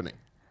what's happening.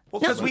 Well,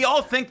 because we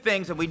all think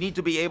things, and we need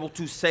to be able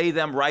to say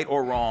them right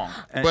or wrong.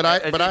 And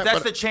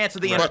that's the chance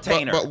of the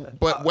entertainer.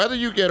 But whether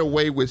you get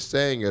away with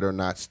saying it or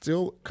not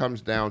still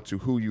comes down to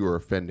who you are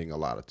offending a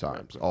lot of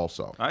times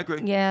also. I agree.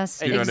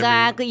 Yes, you know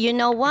exactly. What I mean? You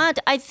know what?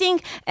 I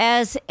think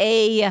as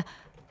a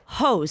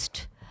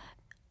host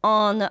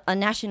on a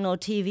national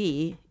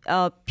TV,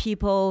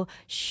 people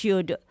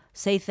should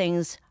say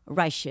things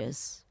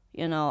righteous.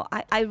 You know,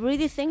 I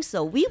really think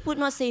so. We would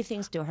not say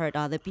things to hurt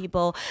other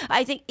people.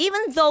 I think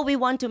even though we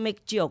want to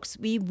make jokes,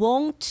 we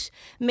won't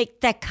make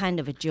that kind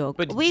of a joke.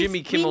 But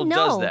Jimmy Kimmel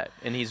does that,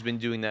 and he's been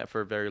doing that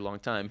for a very long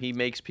time. He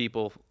makes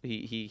people,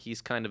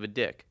 he's kind of a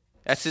dick.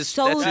 That's his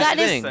thing.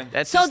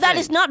 That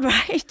is not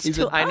right.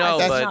 I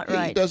know,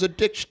 but he does a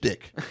dick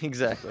stick.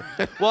 Exactly.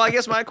 Well, I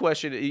guess my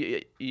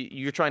question: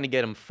 you're trying to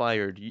get him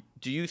fired.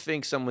 Do you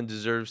think someone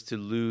deserves to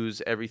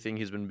lose everything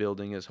he's been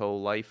building his whole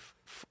life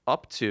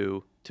up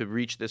to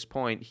reach this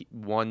point?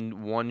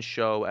 One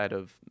show out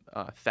of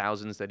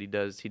thousands that he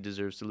does, he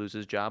deserves to lose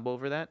his job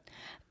over that?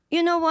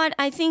 You know what?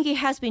 I think he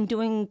has been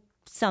doing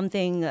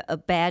something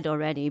bad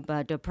already,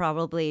 but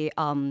probably.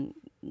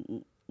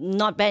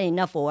 Not bad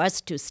enough for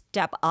us to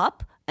step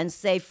up and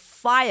say,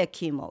 fire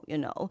Kimmel, you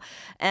know.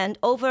 And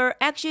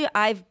actually,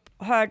 I've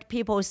heard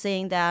people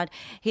saying that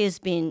he's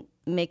been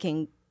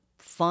making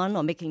fun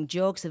or making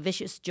jokes,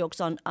 vicious jokes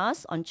on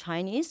us, on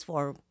Chinese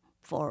for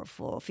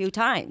a few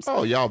times.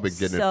 Oh, y'all been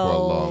getting it for a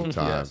long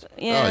time.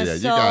 Yeah, you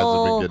guys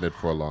have been getting it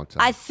for a long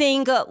time. I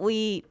think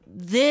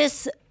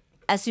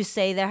as you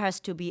say, there has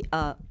to be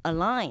a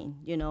line,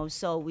 you know.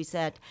 So we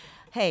said,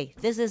 hey,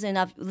 this is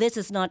enough, this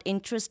is not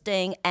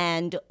interesting,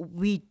 and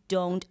we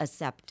don't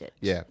accept it.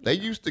 Yeah, they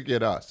used to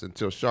get us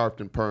until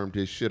Sharpton permed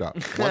his shit up.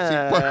 Once he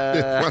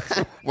permed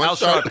it,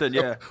 once Al Sharpton,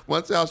 yeah.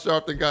 Once Al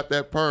Sharpton got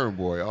that perm,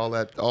 boy, all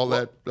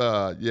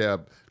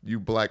that, you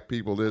black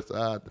people, this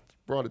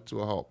brought it to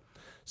a halt.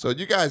 So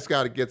you guys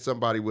got to get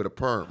somebody with a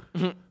perm.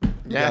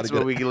 That's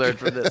what we learned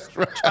from this.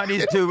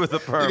 Chinese dude with a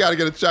perm. You got to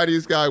get a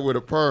Chinese guy with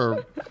a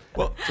perm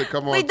to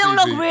come on We don't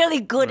TV. look really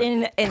good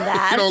in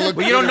that. You don't look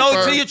Well, you good don't in know perm.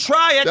 until you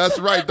try it. That's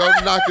right.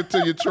 Don't knock it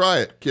till you try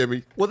it,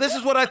 Kimmy. Well, this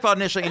is what I thought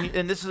initially,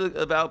 and this is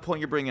a valid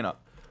point you're bringing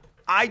up.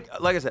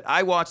 Like I said,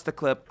 I watched the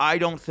clip. I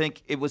don't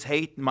think it was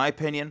hate, in my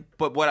opinion.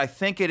 But what I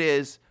think it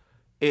is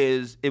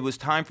it was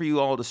time for you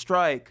all to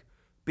strike,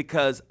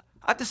 because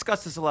I've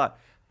discussed this a lot.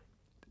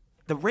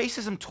 The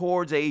racism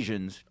towards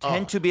Asians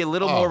tend to be a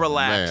little more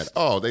relaxed.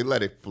 Man. Oh, they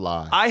let it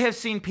fly. I have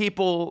seen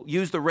people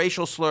use the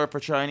racial slur for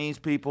Chinese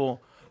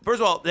people.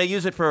 First of all, they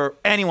use it for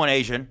anyone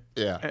Asian.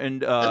 Yeah.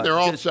 And they're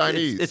all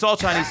Chinese. It's all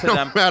Chinese to no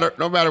them.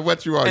 No matter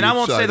what you are. And I you're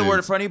won't say the word in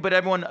Chinese. front of you, but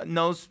everyone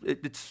knows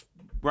it's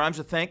rhymes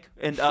with think.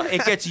 And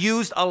it gets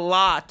used a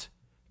lot.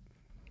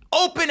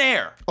 Open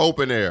air.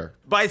 Open air.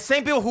 By the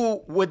same people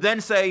who would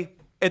then say,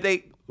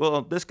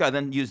 this guy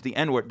then used the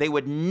N-word. They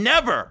would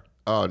never.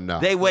 Oh, no.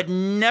 They would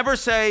never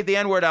say the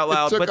N-word out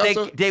loud, took but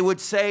us they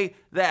would say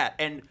that.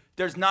 And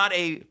there's not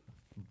a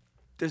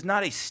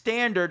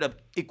standard of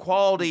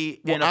equality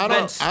in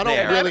offense I don't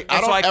there. really. I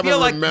And so don't feel ever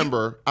like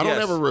remember. I don't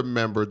yes. ever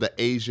remember the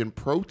Asian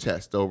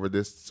protest over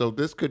this. So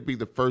this could be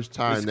the first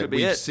time This that could be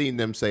we've it. seen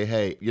them say,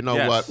 "Hey, you know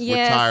Yes. what? We're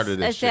Yes, tired of I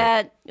this shit."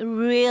 said,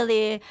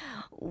 really,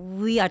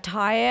 we are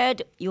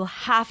tired. You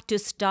have to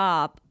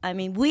stop. I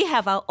mean, we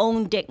have our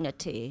own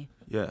dignity.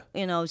 Yeah.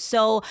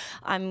 So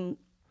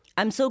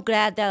I'm so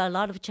glad that a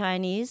lot of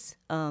Chinese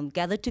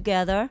gather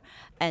together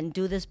and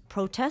do these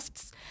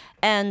protests.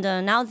 And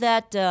now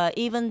that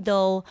even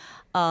though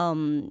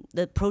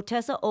the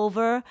protests are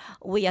over,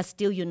 we are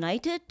still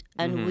united,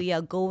 and we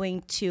are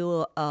going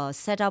to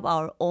set up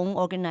our own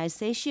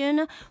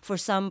organization for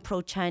some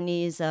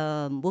pro-Chinese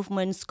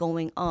movements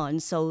going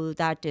on. So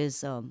that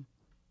is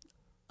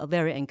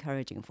very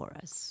encouraging for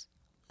us.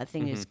 I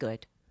think it's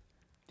good.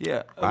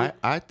 Yeah.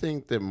 I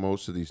think that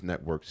most of these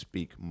networks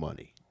speak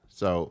money.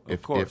 So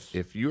course.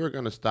 if you are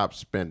going to stop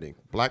spending,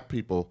 black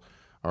people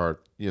are,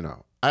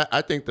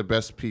 I think the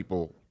best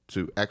people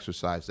to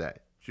exercise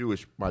that,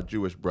 my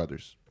Jewish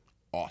brothers,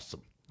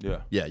 awesome.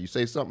 Yeah. Yeah, you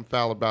say something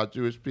foul about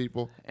Jewish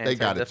people, they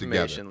got it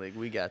together. Anti-Defamation League,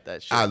 we got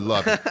that shit. I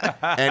love it.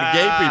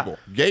 And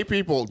gay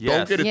people, Yes.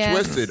 don't get it Yes.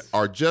 twisted,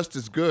 are just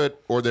as good,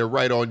 or they're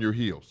right on your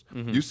heels.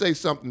 You say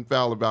something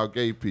foul about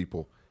gay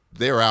people,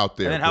 they're out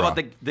there. And then how bro.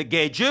 about the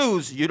gay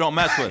Jews you don't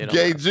mess with?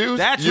 Gay Jews?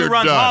 That's you're who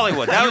runs done.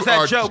 Hollywood. That was You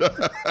are that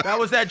joke. That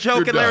was that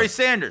joke You're at Larry done.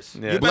 Sanders.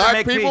 Yeah. You better Black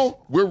make people,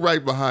 peace. we're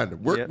right behind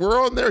them. We're Yeah.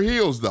 we're on their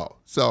heels though.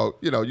 So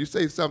you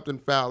say something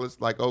foul,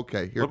 it's like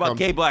okay. Here What about comes,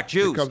 gay black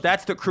here Jews? comes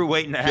That's the crew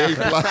waiting to gay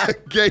happen.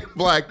 gay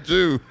black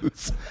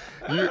Jews.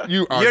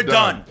 You are You're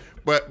done.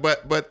 But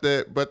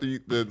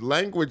the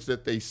language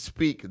that they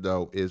speak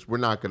though is we're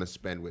not going to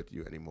spend with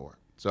you anymore.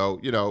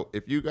 So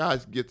if you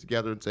guys get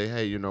together and say,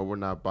 hey, we're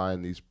not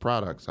buying these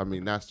products. I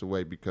mean that's the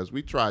way, because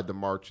we tried the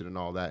marching and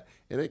all that,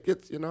 and it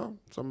gets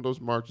some of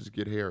those marches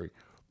get hairy.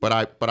 But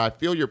I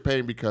feel your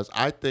pain, because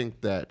I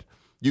think that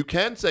you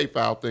can say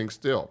foul things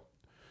still.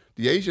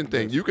 The Asian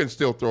thing, you can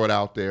still throw it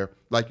out there,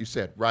 like you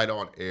said, right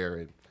on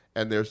air,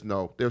 and there's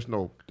no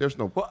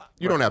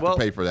you don't have to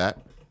pay for that.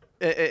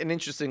 An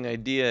interesting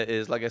idea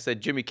is, like I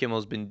said, Jimmy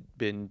Kimmel's been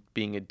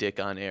being a dick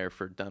on air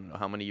for I don't know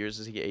how many years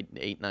is he?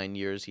 8, 9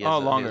 years. He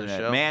has Longer he than has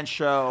a that. show. Man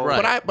show.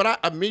 Right. But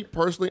I me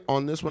personally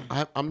on this one,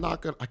 I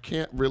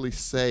can't really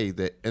say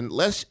that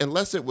unless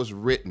it was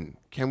written.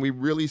 Can we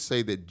really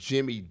say that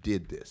Jimmy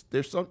did this?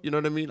 There's some, you know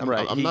what I mean?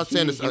 Right. I'm not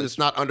saying he was- it's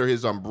not under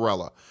his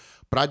umbrella,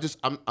 but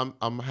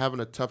I'm having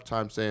a tough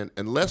time saying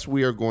unless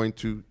we are going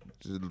to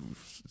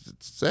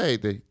say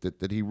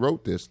that he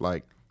wrote this,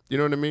 like, you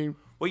know what I mean?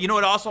 Well, you know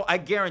what? Also, I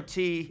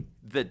guarantee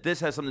that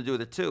this has something to do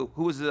with it too.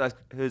 Who was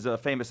his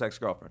famous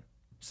ex-girlfriend?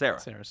 Sarah.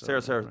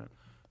 Sarah. Right.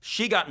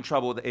 She got in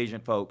trouble with the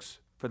Asian folks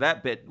for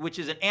that bit, which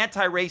is an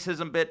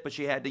anti-racism bit, but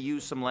she had to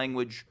use some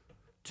language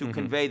to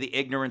convey the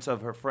ignorance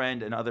of her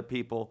friend and other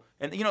people.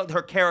 And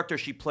her character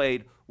she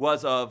played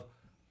was of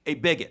a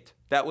bigot.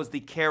 That was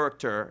the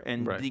character,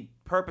 and the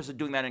purpose of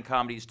doing that in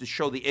comedy is to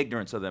show the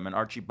ignorance of them. And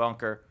Archie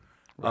Bunker,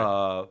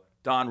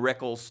 Don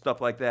Rickles,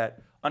 stuff like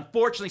that.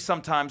 Unfortunately,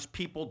 sometimes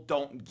people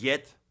don't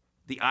get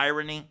the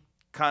irony,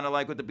 kind of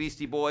like with the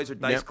Beastie Boys or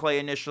Dice Clay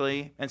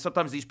initially. And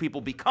sometimes these people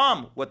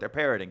become what they're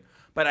parroting.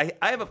 But I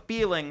have a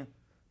feeling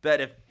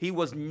that if he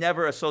was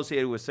never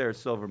associated with Sarah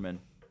Silverman,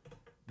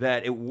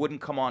 that it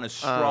wouldn't come on as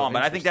strong.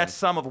 But I think that's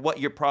some of what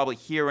you're probably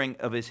hearing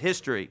of his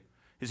history.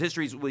 His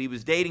history is he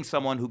was dating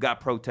someone who got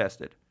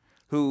protested,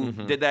 who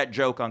did that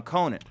joke on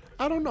Conan.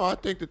 I don't know. I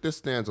think that this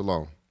stands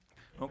alone.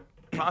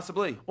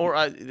 Possibly. Or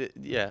I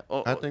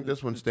think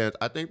this one stands.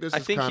 I think this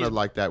is think kind of he's-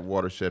 like that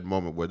watershed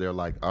moment where they're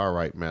like, "All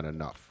right, man,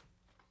 enough."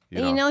 He's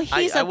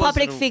I a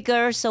public wasn't-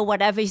 figure, so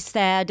whatever he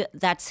said,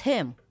 that's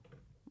him.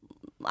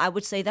 I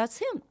would say that's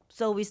him.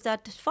 So we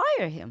start to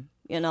fire him.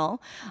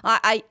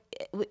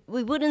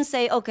 We wouldn't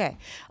say, okay,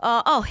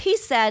 he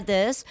said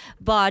this,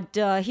 but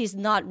he's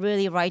not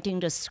really writing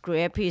the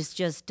script. He's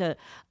just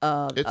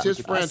It's his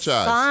franchise.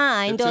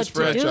 assigned It's his to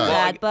franchise. do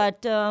that.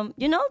 But,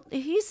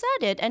 he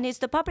said it, and he's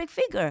the public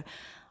figure,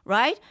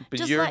 right? But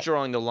Just you're like-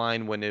 drawing the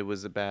line when it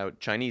was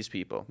about Chinese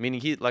people.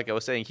 Meaning, like I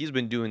was saying, he's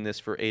been doing this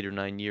for 8 or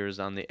 9 years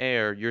on the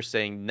air. You're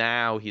saying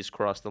now he's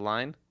crossed the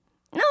line?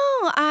 No,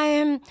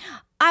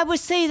 I would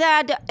say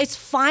that it's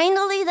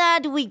finally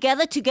that we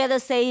gather together,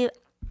 say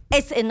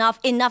it's enough.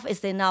 Enough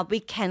is enough. We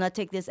cannot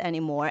take this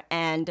anymore,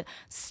 and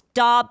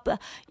stop.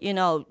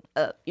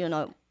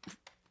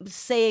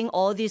 Saying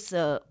all these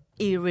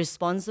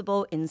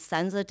irresponsible,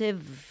 insensitive,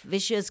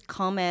 vicious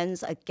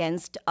comments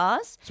against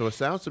us. So it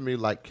sounds to me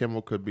like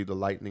Kimmel could be the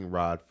lightning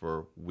rod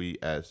for we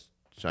as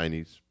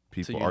Chinese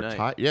people are unite.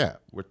 tired. Yeah,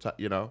 we're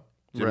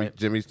Right.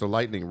 Jimmy's the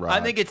lightning rod.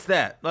 I think it's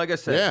that. Like I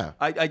said, Yeah.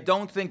 I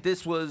don't think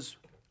this was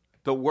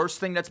the worst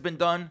thing that's been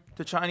done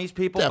to Chinese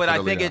people, but I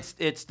Definitely think not.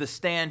 it's the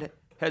stand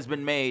has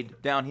been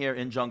made down here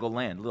in Jungle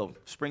Land. Little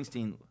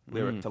Springsteen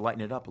lyric to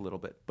lighten it up a little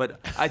bit. But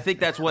I think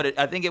that's what it.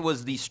 I think it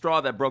was the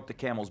straw that broke the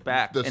camel's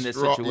back in this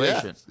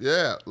situation. Yes,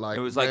 yeah, like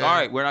It was like, man, all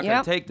right, we're not going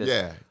Yep. to take this.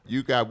 Yeah,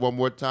 you got one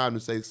more time to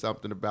say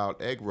something about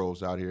egg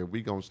rolls out here.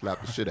 We gonna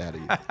slap the shit out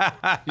of you.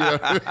 You know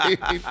what I mean?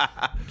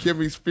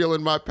 Kimmy's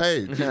feeling my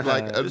page. He's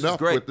like, is enough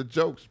great. with the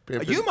jokes.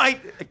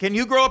 Pimpin'. Can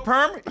you grow a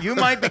perm? You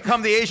might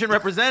become the Asian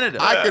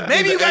representative. I could be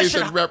you the guys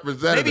Asian should,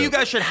 representative. Maybe you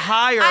guys should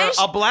hire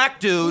a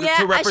black dude Yeah, to I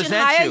should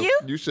represent hire you?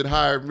 You should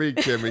hire me,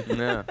 Kimmy.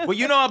 Yeah. Well,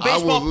 you know how I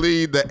will baseball.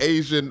 lead the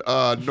Asian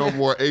No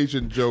More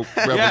Asian Joke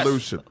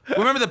revolution. Yes.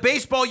 Remember, the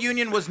baseball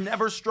union was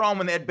never strong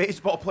when they had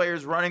baseball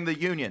players running the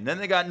union. Then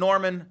they got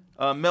Norman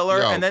Miller,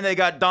 Yo. and then they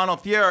got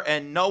Donald Fuhr,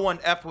 and no one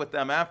effed with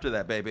them after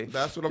that, baby.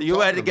 That's what I'm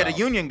You had to talking get a about.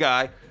 union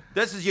guy.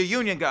 This is your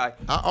union guy.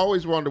 I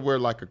always wanted to wear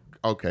like a.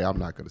 Okay, I'm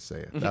not gonna say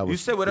it. That You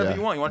was- say whatever yeah,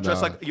 you want. You want to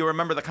dress nah. like you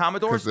remember the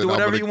Commodores? 'Cause then Do I'm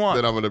whatever gonna- you want.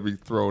 Then I'm gonna be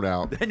thrown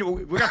out. Then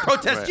we're gonna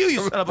protest you,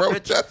 you son of a bitch.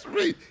 Protest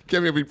me.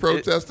 Kimmy will be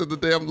protesting the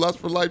damn Lust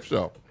for Life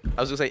show.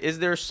 I was going to say, is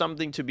there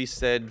something to be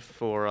said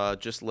for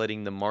just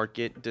letting the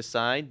market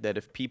decide that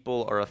if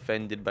people are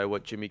offended by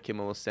what Jimmy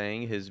Kimmel is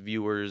saying, his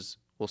viewers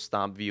will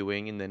stop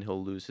viewing and then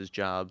he'll lose his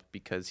job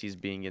because he's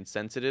being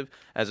insensitive,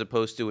 as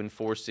opposed to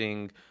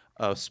enforcing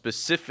a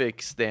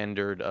specific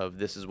standard of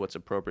this is what's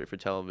appropriate for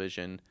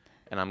television,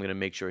 and I'm going to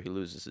make sure he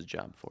loses his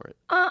job for it?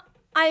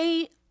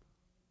 I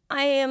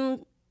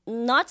am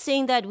not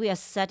saying that we are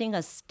setting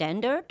a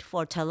standard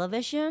for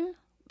television,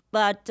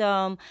 but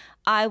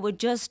I would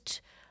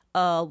just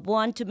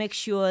want to make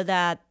sure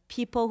that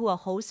people who are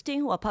hosting,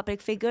 who are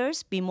public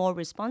figures, be more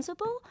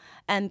responsible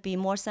and be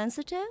more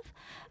sensitive.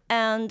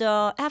 And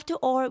after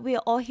all, we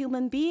are all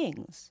human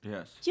beings.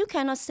 Yes. You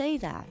cannot say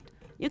that.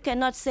 You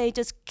cannot say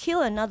just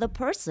kill another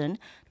person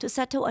to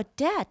settle a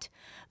debt.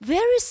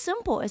 Very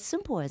simple as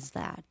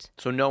that.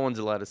 So no one's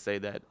allowed to say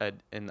that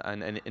in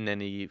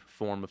any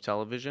form of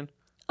television?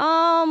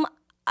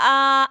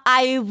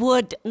 I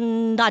would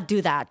not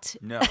do that.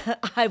 No.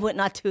 I would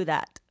not do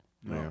that.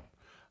 Yeah.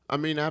 I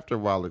mean, after a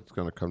while, it's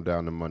going to come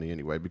down to money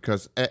anyway,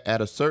 because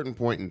at a certain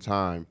point in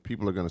time,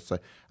 people are going to say,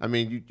 I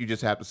mean, you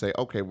just have to say,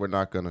 okay, we're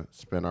not going to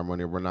spend our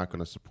money, or we're not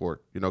going to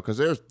support, because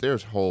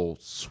there's whole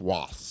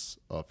swaths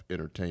of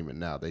entertainment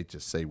now, they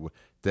just say,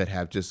 that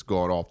have just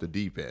gone off the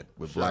deep end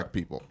with black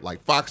people.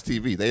 Like Fox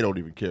TV, they don't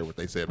even care what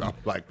they say about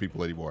black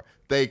people anymore.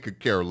 They could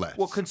care less.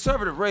 Well,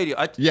 conservative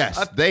radio.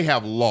 Yes, they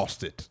have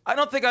lost it. I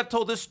don't think I've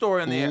told this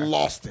story on the air.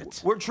 Lost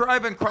it. We're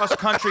driving cross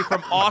country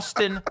from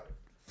Austin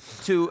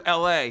to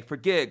L.A. for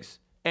gigs.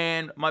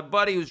 And my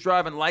buddy who's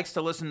driving likes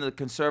to listen to the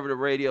conservative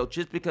radio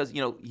just because,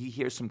 he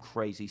hears some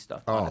crazy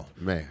stuff on it. Oh,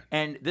 man.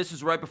 And this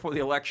is right before the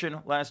election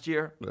last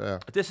year. Yeah.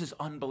 This is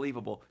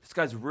unbelievable. This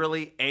guy's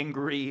really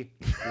angry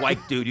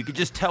white dude. You can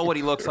just tell what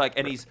he looks like.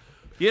 And he's,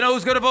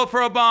 who's going to vote for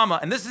Obama?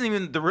 And this isn't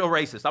even the real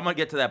racist. I'm going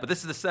to get to that. But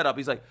this is the setup.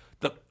 He's like,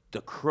 the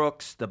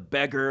crooks, the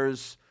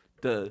beggars,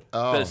 the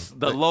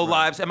low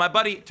lives. And my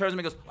buddy turns to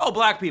me and goes, oh,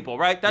 black people,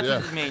 right? That's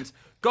what it means.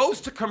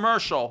 Goes to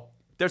commercial.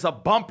 There's a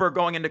bumper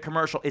going into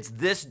commercial. It's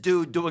this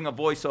dude doing a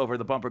voiceover.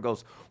 The bumper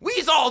goes,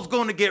 we's all's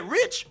going to get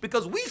rich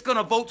because we's going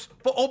to vote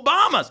for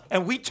Obama's.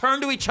 And we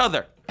turn to each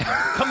other.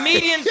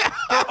 Comedians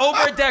for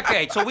over a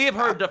decade. So we have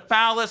heard the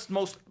foulest,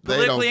 most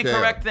politically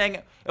incorrect thing.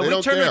 And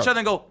we turn to each other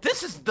and go,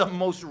 this is the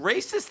most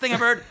racist thing I've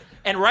heard.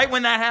 And right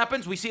when that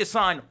happens, we see a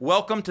sign,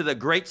 welcome to the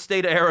great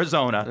state of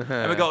Arizona.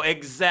 And we go,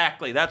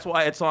 exactly. That's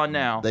why it's on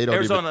now. They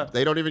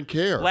don't even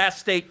care. Last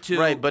state to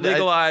Right, but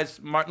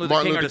legalize Martin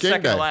Luther King, or the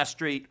second to last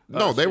street.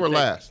 No, they were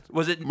last.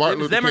 Was it Martin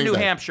them Luther or King New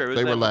Day. Hampshire?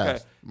 They were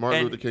last. Okay.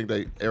 Martin Luther King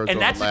Day, Arizona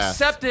and that's last.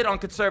 accepted on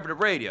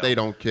conservative radio. They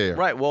don't care.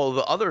 Right. Well,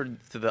 the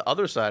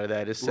other side of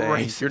that is saying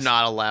Racist. you're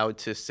not allowed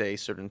to say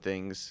certain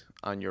things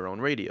on your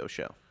own radio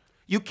show.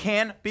 You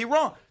can be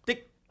wrong.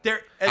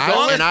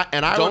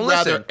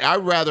 I'd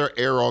rather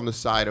err on the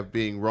side of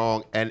being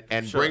wrong and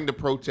bring the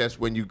protest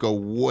when you go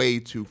way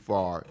too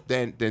far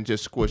than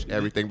just squish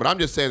everything. But I'm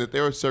just saying that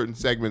there are certain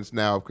segments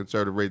now of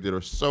conservative radio that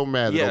are so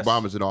mad that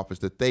Obama's in office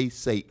that they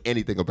say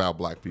anything about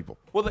black people.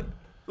 Well,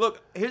 Look,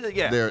 here's the,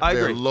 They're I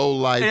agree.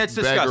 low-life And it's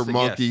beggar disgusting,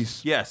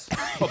 monkeys. Yes.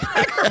 Oh,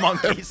 beggar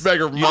monkeys.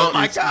 Beggar Oh my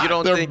monkeys. God. You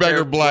don't They're think beggar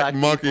they're black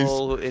monkeys.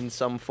 people in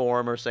some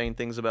form are saying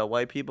things about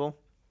white people?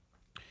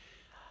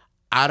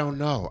 I don't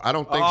know. I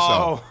don't think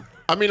Oh. so.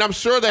 I mean, I'm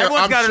sure there.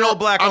 Everyone's I'm got an sure, old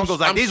black I'm- uncles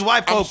like I'm- these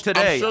white I'm- folk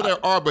today. I'm sure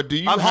there are, but do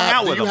you I've hung out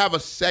have with do you them. have a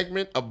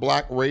segment of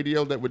black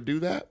radio that would do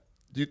that?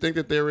 Do you think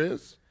that there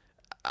is?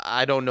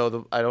 I don't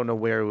know. I don't know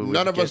where we would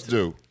None of get us to.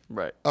 do.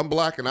 Right. I'm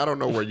black, and I don't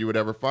know where you would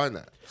ever find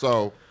that.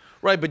 So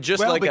Right, but just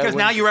Well, like because I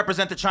now went- you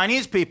represent the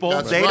Chinese people.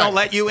 That's They right. don't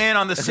let you in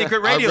on the secret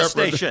radio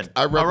station.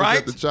 I all represent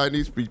right? the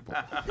Chinese people.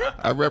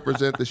 I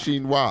represent the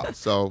Xinhua.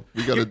 So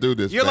we got to do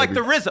this. You're like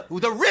baby. the RZA.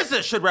 The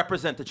RZA should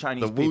represent the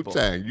Chinese The Wu people.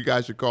 Tang. You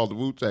guys should call the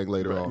Wu Tang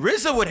later on.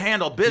 RZA would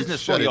handle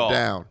business Shut for it y'all.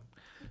 down.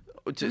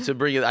 to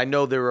bring it. I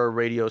know there are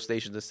radio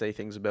stations that say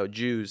things about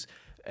Jews,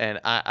 and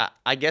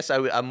I guess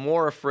I'm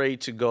more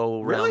afraid to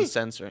go around Really?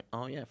 censoring.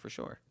 Oh yeah, for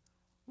sure.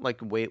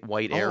 Like white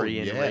Oh,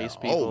 Aryan yeah. race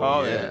people. Oh,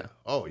 Oh, yeah. yeah.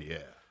 Oh yeah.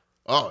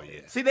 Oh yeah.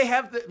 See, they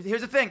have.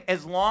 Here's the thing: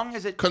 as long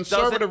as it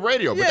Conservative doesn't,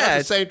 radio, but Yeah, that's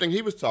it's- the same thing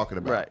he was talking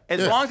about. Right.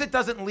 as Yeah. long as it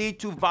doesn't lead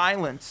to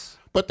violence.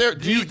 But there,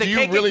 do you the do you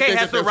KKK really think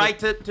has that the there's right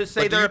to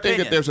say but their do you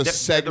think that there's a opinion.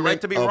 They have the right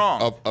segment to be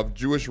wrong. of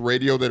Jewish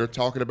radio that are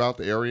talking about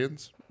the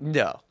Aryans?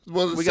 No.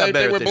 Well, the We got same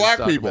better thing with things to black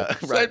talk people. about.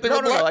 Same Right. thing No,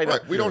 with no, no, black. I know.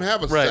 Right. We don't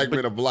have a Right,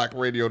 segment of black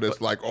radio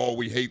that's like, oh,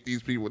 we hate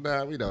these people.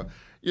 Nah, we don't.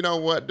 You know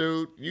what,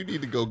 dude? You need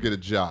to go get a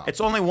job.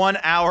 It's only 1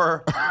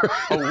 hour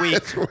a week.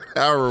 It's 1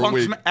 hour a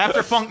week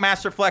After Funk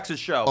Master Flex's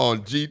show,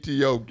 on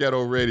GTO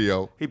Ghetto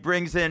Radio. he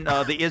brings in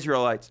the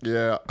Israelites.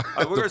 Yeah,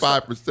 we're the gonna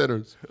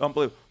 5%ers.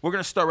 Unbelievable. We're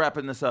going to start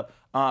wrapping this up.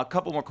 A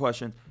couple more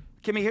questions.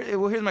 Kimmy,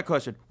 here's my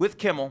question. With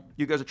Kimmel,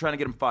 you guys are trying to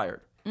get him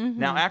fired.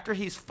 Now, after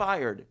he's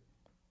fired,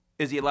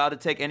 is he allowed to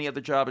take any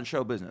other job in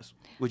show business?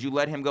 Would you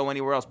let him go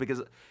anywhere else?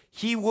 Because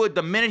he would,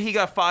 the minute he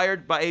got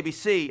fired by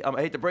ABC, I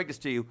hate to break this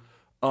to you,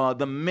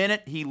 the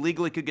minute he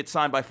legally could get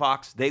signed by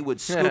Fox, they would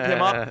scoop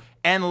him up,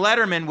 and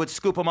Letterman would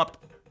scoop him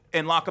up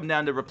and lock him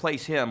down to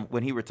replace him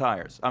when he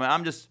retires. I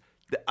mean,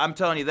 I'm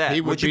telling you that.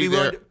 He would you be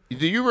willing there.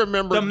 Do you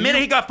remember the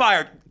minute he got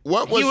fired,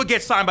 he would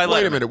get signed by Letterman.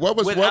 Wait a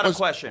minute. Without a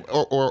question.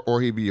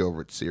 Or he'd be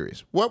over it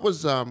serious. What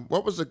was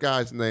the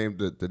guy's name?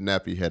 The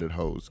nappy-headed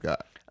hose guy.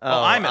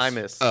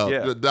 Imus. Oh,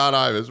 Yeah. Don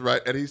Imus,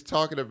 right? And he's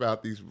talking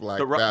about these black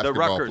The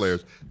basketball Rutgers.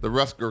 players, the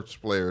Rutgers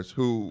players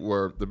who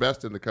were the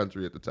best in the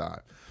country at the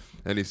time.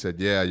 And he said,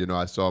 "Yeah,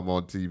 I saw them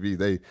on TV.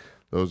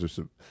 Those are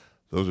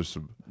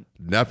some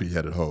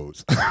nappy-headed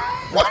hoes."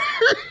 What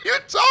are you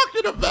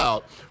talking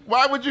about?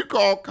 Why would you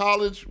call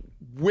college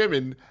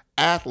women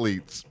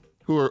athletes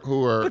who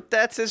are But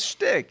that's his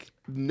shtick.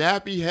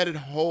 nappy-headed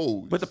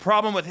hoes? But the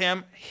problem with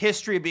him,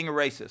 history of being a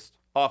racist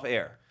off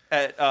air.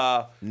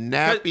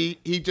 Nappy,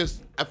 he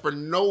just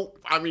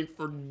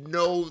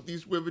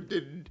these women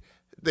didn't.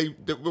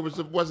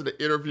 Wasn't an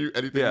interview,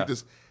 anything. Yeah. He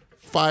just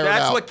fired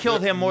That's out. what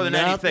killed him more than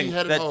anything.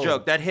 Nappy-headed That hoe.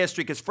 joke, that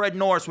history, because Fred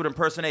Norris would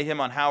impersonate him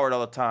on Howard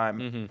all the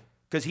time,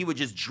 because he would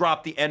just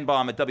drop the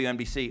N-bomb at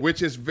WNBC,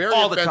 Which is very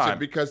all the offensive time.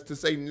 because to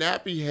say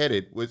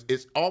nappy-headed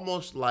it's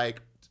almost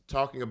like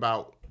talking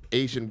about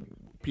Asian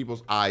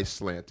people's eyes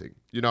slanting.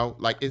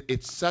 Like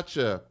it's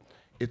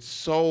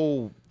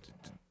so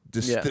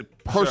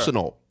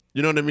personal.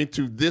 You know what I mean?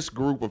 To this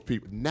group of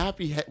people,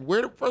 nappy head.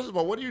 First of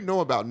all, what do you know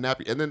about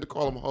nappy? And then to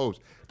call them hoes,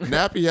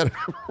 nappy head.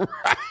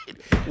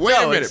 Right?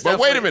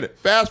 Wait a minute.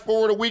 Fast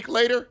forward a week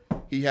later,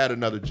 he had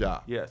another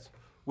job. Yes,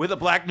 with a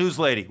black news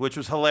lady, which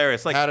was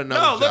hilarious. Like, Had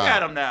another no, look job.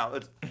 at him now.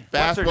 What's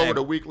Fast her forward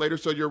name? a week later,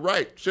 so you're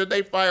right. Should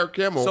they fire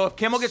Kimmel? So if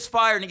Kimmel gets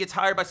fired and he gets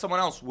hired by someone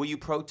else, will you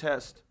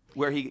protest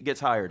where he gets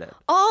hired at?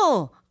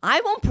 Oh,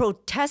 I won't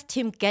protest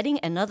him getting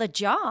another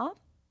job,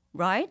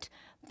 right?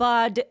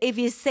 But if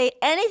you say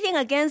anything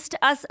against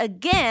us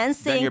again,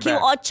 saying you're kill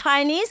back. all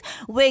Chinese,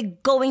 we're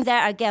going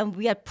there again.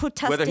 We are Whether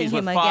protesting he's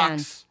him with again.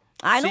 Fox,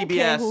 I don't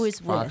care CBS, who is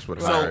Fox with.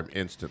 would hire him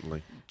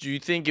instantly. Do you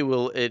think it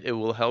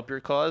will help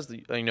your cause?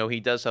 He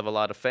does have a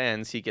lot of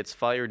fans. He gets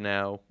fired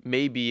now.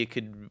 Maybe it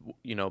could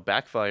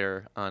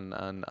backfire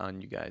on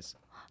you guys.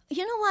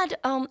 You know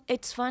what?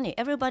 It's funny.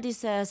 Everybody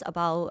says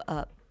about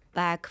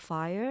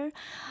backfire.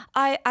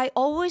 I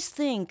always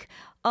think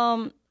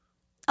a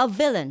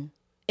villain,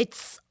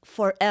 it's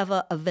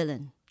forever a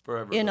villain.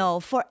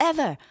 Forever.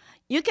 Forever.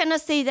 You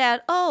cannot say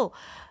that,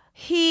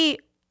 he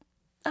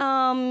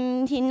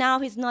now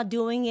he's not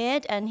doing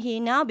it and he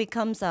now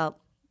becomes a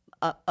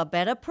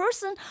better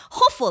person.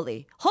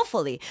 Hopefully.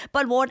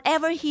 But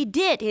whatever he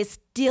did is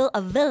still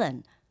a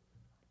villain.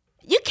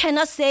 You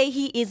cannot say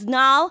he is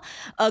now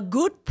a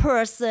good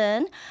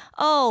person.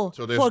 So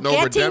there's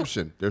no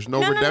redemption. There's no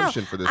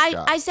redemption for this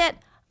guy.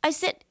 I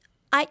said,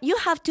 you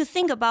have to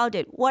think about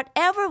it.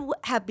 Whatever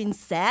have been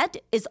said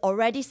is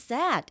already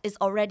said, is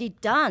already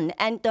done,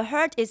 and the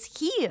hurt is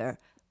here.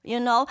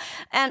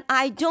 And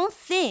I don't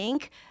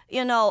think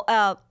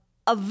a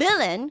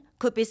villain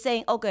could be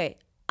saying, okay,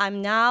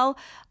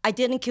 I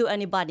didn't kill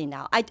anybody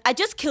now. I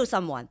just killed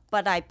someone,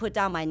 but I put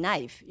down my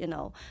knife,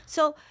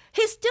 So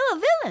he's still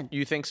a villain.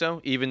 You think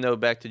so? Even though,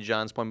 back to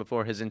John's point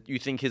before, you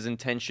think his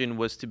intention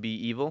was to be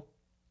evil?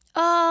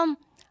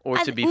 Or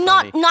to be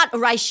not funny. not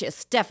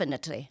righteous,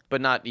 definitely.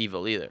 But not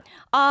evil either.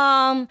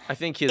 Um, I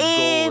think his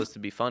goal is to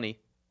be funny,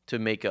 to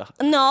make a.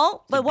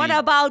 no, but what be-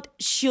 about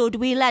should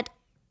we let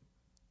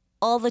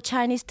all the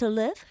Chinese to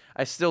live?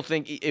 I still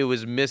think it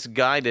was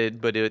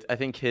misguided, but I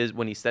think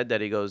when he said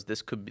that, he goes,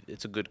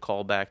 it's a good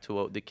callback to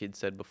what the kid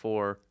said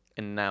before,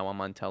 and now I'm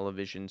on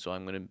television, so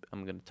I'm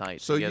gonna tie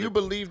it So together. you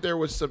believe there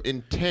was some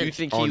intent? You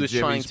think on he was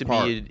Jimmy's trying to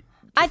part? be?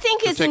 I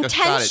think to his take a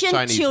shot at intention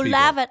Chinese to people.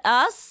 laugh at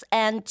us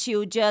and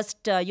to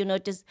just,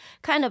 just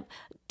kind of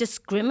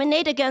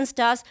discriminate against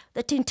us,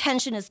 that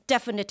intention is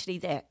definitely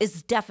there.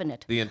 It's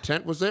definite. The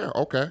intent was there.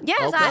 Okay.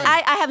 Yes, Okay.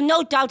 I have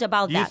no doubt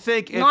about You that.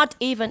 think if- Not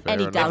even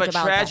any enough. doubt If a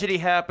about tragedy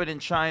happened in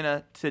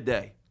China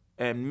today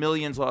and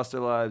millions lost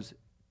their lives,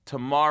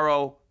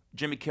 tomorrow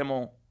Jimmy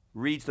Kimmel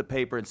reads the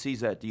paper and sees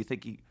that, do you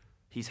think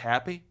he's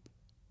happy?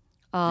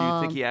 that. Do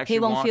you think he actually He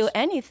won't feel wants-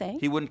 anything.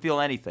 He wouldn't feel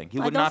anything. He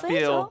I would don't not think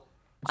feel. so.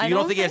 I you don't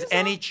don't think he has think so.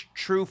 any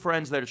true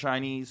friends that are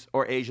Chinese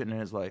or Asian in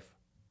his life?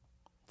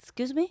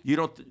 Excuse me? You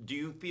don't. Do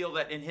you feel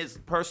that in his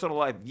personal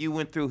life, if you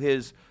went through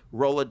his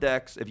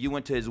Rolodex, if you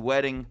went to his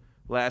wedding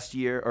last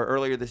year or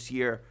earlier this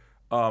year,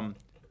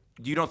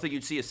 you don't think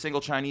you'd see a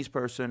single Chinese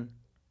person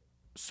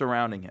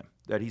surrounding him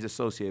that he's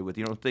associated with?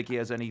 You don't think he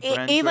has any friends?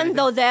 or Even anything?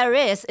 though there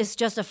is, it's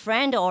just a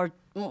friend or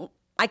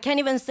I can't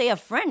even say a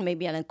friend,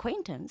 maybe an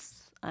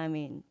acquaintance. I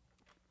mean,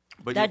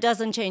 But that you,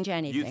 doesn't change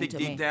anything you think to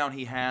deep me. down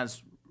he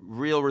has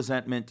real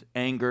resentment,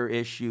 anger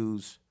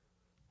issues,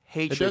 It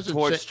hatred doesn't,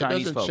 towards it Chinese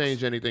doesn't folks?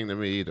 change anything to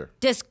me either.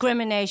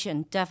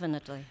 Discrimination,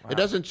 definitely. It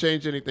doesn't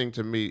change anything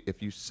to me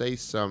if you say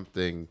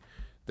something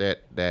that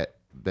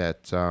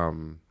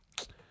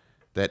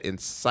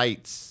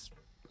incites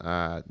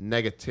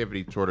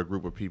negativity toward a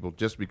group of people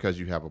just because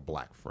you have a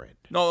black friend.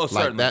 No, like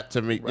certainly. that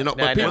to me. You know, Nah,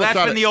 but people Well, that's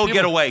try been to- the old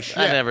people- getaway.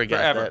 I never get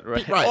forever. that.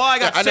 Right. Right. Oh, I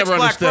got I six never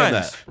black understand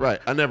friends. that. Right.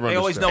 I never They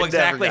always understand. know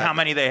exactly got how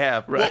many they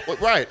have. Right. Well,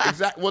 right,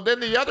 exactly. Well, then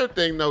the other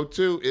thing, though,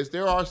 too, is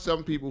there are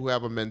some people who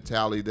have a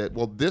mentality that,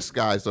 well, this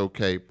guy's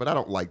okay, but I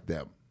don't like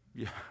them.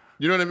 Yeah.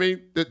 You know what I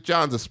mean? That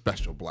John's a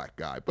special black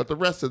guy, but the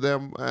rest of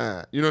them,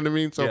 you know what I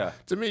mean? So Yeah.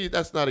 to me,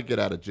 that's not a get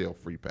out of jail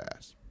free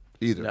pass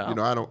either. No. You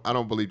know, I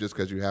don't believe just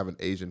because you have an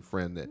Asian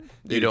friend that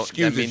You it don't.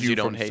 excuses That means you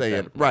don't from hate saying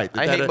them. right.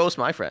 I hate most of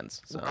my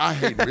friends. So. I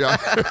hate.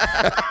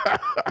 Yeah.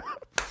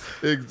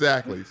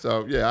 Exactly.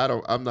 So yeah,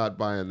 I'm not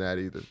buying that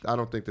either. I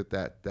don't think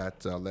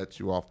that lets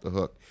you off the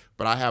hook.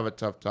 But I have a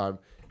tough time.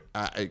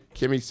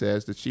 Kimmy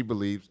says that she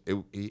believes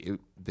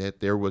that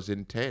there was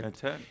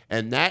intent,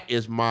 and that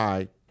is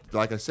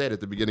like I said at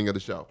the beginning of the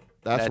show.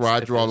 That's where I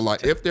if draw the there's line.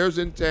 intent. If there's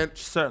intent,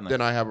 Certainly. then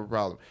I have a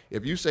problem.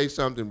 If you say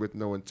something with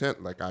no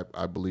intent, like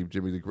I believe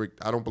Jimmy the Greek,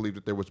 I don't believe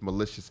that there was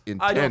malicious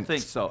intent. I don't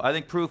think so. I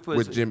think proof was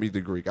With Jimmy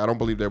the Greek, I don't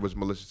believe there was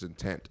malicious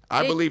intent.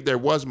 I believe there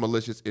was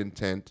malicious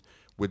intent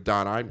with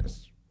Don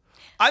Imus.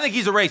 I think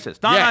he's a racist.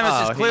 Don Yes.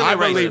 Imus is clearly I racist.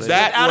 believe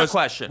that Without was a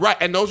question. right,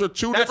 and those are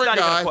two That's different not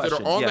even a guys that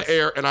question. are on Yes. the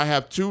air, and I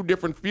have two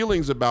different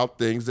feelings about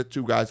things that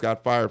two guys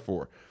got fired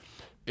for.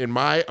 In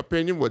my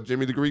opinion, what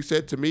Jimmy the Greek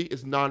said to me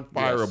is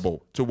non-fireable.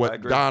 Yes. To I what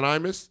agree. Don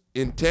Imus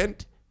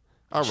intent.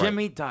 All right,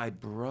 Jimmy died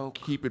broke.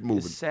 Keep it moving.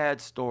 It's a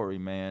sad story,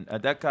 man.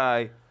 That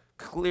guy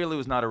clearly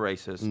was not a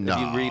racist. No. If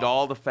you read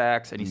all the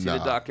facts and you see the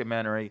No.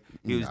 documentary,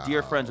 he was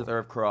dear friends with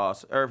Irv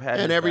Cross. Irv had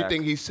and his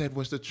everything back. he said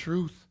was the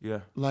truth.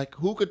 Yeah. Like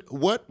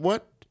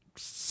what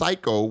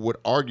psycho would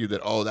argue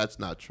that? Oh, that's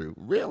not true.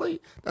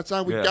 Really? That's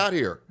how we Yeah. got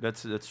here.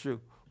 That's true.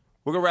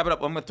 We're gonna wrap it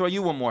up. I'm gonna throw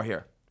you one more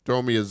here.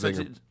 Throw me a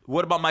zinger.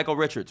 What about Michael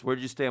Richards? Where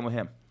did you stand with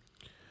him?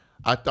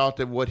 I thought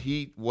that what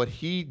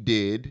he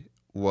did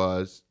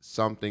was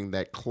something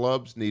that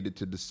clubs needed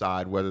to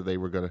decide whether they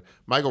were going to.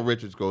 Michael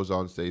Richards goes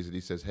on stage and he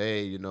says,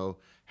 "Hey, you know,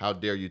 how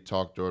dare you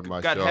talk during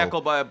my Got show?"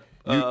 heckled by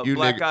a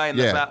black guy in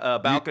the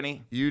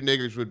balcony. You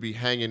niggers would be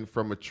hanging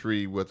from a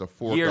tree with a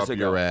fork Years up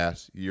ago. your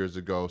ass years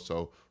ago.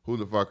 So who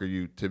the fuck are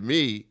you? To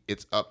me,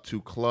 it's up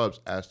to clubs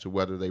as to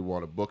whether they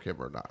want to book him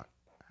or not.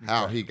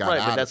 How he got Right,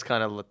 out but of that's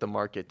kind of let the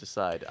market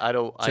decide.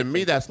 To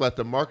me, that's let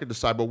the market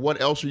decide. But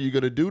what else are you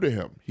going to do to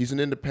him? He's an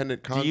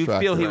independent Do contractor. you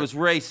feel he was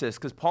racist?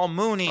 Because Paul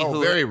Mooney,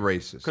 very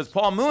racist. Because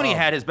Paul Mooney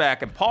had his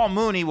back, and Paul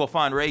Mooney will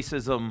find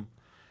racism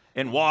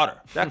in water.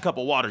 That cup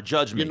of water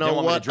judged me. You know Didn't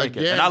want me what? to drink it.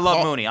 Again, And I love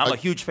Paul- Mooney. I'm a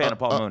huge fan of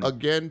Paul Mooney.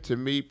 Again, to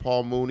me,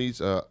 Paul Mooney's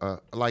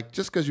like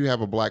just because you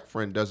have a black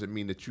friend doesn't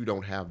mean that you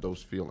don't have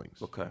those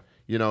feelings. Okay.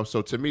 You know,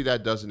 so to me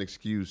that doesn't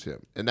excuse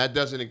him, and that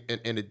doesn't,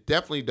 and it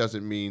definitely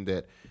doesn't mean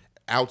that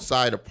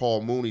outside of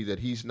Paul Mooney that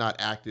he's not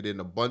acted in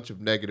a bunch of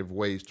negative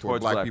ways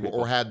toward black people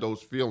or had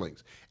those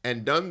feelings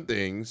and done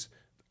things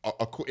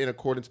in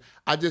accordance.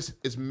 I just,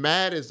 as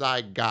mad as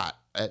I got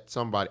at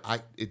somebody,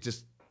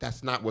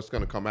 that's not what's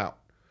going to come out.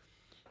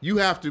 You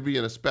have to be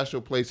in a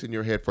special place in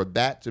your head for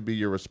that to be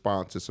your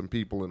response to some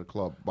people in the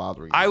club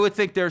bothering you. I would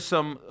think there's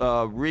some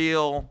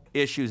real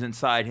issues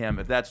inside him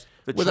if that's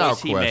the Without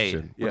choice he question,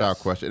 made. without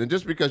Yes. question. And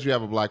just because you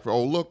have a black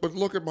friend,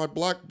 look at my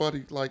black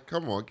buddy. Like,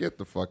 come on, get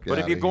the fuck out But of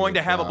if here. you're going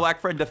to have a John. black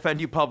friend defend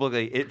you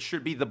publicly, it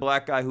should be the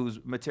black guy whose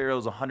material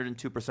is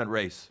 102%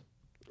 race.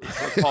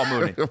 Paul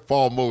Mooney.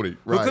 Paul Mooney,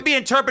 right? Who could be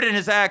interpreted in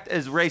his act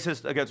as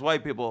racist against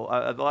white people.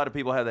 A lot of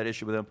people have that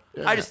issue with him.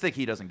 I just think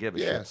he doesn't give a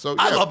shit. So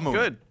I love Mooney.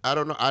 Good. I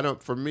don't know.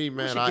 For me,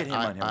 man, should get him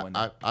on here one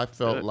day. I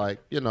felt like,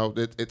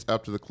 it's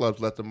up to the clubs.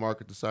 Let the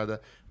market decide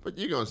that. But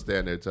you're going to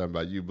stand there talking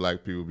about you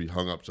black people be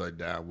hung upside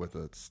down with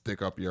a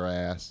stick up your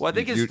ass. Well, I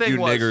think his thing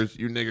was...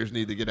 You niggers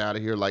need to get out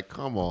of here. Like,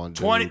 come on,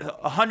 dude.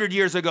 100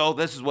 years ago,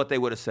 this is what they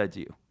would have said to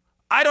you.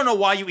 I don't know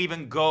why you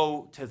even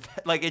go to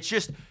that. Like, it's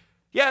just...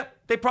 Yeah,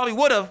 they probably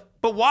would have.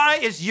 But why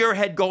is your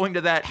head going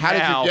to that How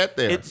now? did you get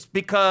there? It's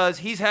because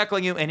he's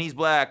heckling you and he's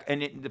black.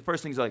 And the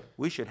first thing's like,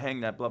 we should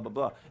hang that blah, blah,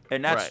 blah.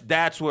 And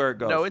that's where it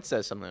goes. No, it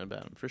says something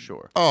about him, for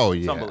sure. Oh,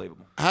 yeah. It's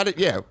unbelievable.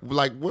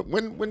 Like,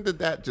 when did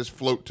that just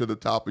float to the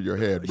top of your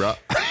head, bro?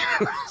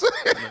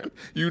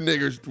 You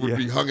niggers would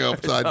be hung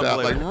upside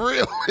down. Like,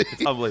 really?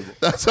 It's unbelievable.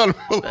 That's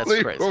unbelievable.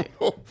 That's crazy.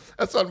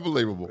 That's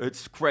unbelievable.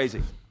 It's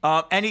crazy.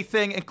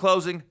 Anything in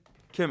closing,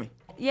 Kimmy?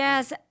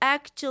 Yes,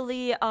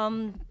 actually,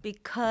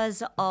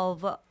 because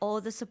of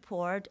all the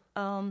support,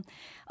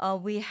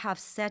 we have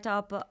set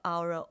up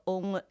our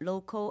own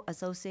local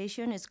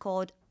association. It's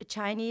called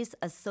Chinese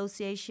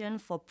Association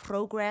for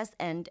Progress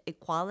and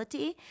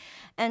Equality.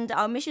 And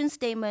our mission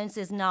statement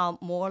is now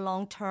more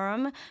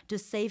long-term: to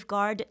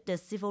safeguard the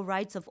civil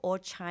rights of all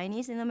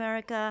Chinese in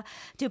America,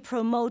 to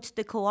promote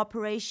the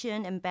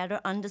cooperation and better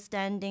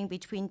understanding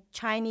between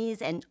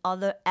Chinese and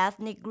other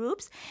ethnic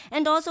groups,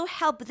 and also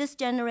help this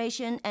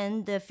generation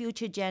and the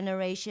future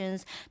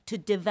generations to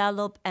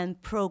develop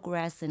and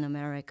progress in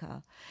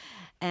America.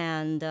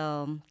 And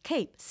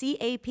CAPE,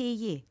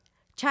 C-A-P-E,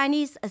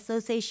 Chinese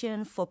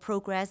Association for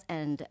Progress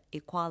and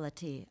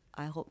Equality.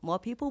 I hope more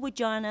people will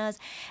join us.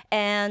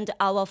 And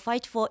our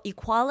fight for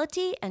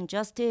equality and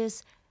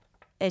justice,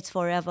 it's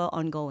forever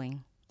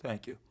ongoing.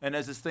 Thank you. And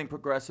as this thing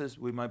progresses,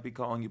 we might be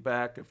calling you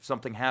back. If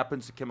something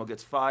happens, Kimmel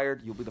gets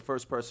fired, you'll be the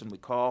first person we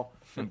call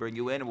and bring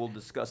you in, and we'll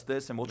discuss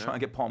this, and we'll try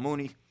and get Paul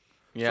Mooney.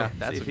 Yeah,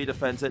 see if he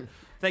defends it.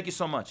 Thank you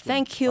so much.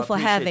 Thank you for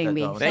having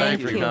me.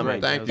 Thank you for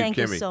coming. Thank you,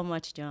 Kimmy. So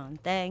much, John.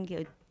 Thank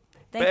you.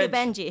 Thank you,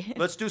 Benji.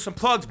 Let's do some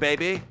plugs,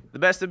 baby. The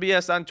best of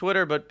BS on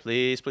Twitter, but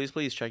please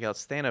check out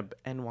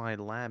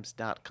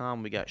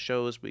standupnylabs.com. We got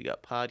shows, we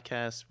got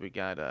podcasts, we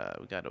got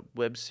a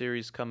web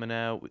series coming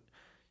out.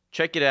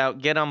 Check it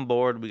out. Get on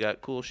board. We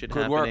got cool shit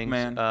Good happening.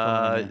 work,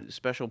 man.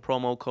 Special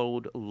promo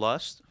code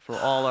LUST for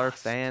all our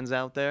fans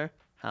out there.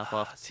 Half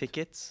off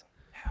tickets.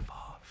 Half off.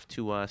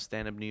 To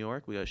Stand Up New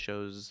York. We got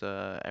shows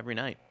every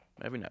night.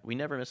 We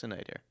never miss a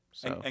night here.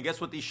 So. And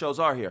guess what these shows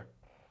are here?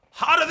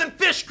 Hotter than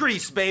fish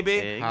grease, baby.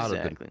 Exactly.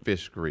 Hotter than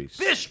fish grease.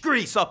 Fish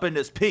grease up in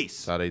this piece.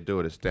 That's how they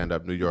do it at Stand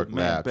Up New York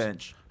Man Labs.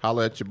 bench.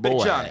 Holla at your Big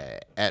boy Johnny.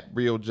 at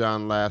Real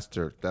John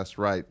Laster. That's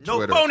right. No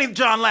Twitter. phony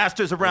John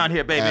Lasters around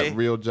here, baby. At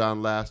Real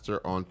John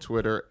Laster on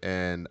Twitter.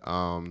 And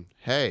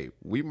hey,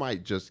 we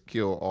might just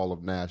kill all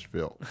of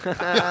Nashville.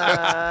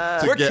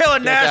 We're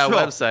killing Nashville.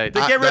 That website. To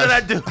get rid of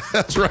that dude.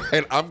 That's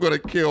right. I'm going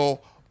to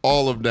kill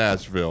all of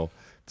Nashville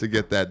to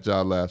get that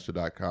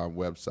johnlaster.com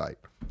website.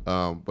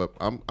 But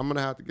I'm going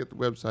to have to get the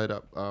website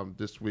up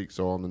this week.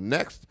 So on the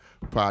next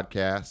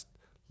podcast,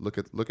 look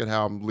at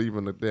how I'm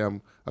leaving a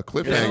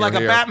cliffhanger. This is like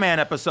here. a Batman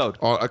episode.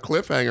 On a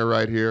cliffhanger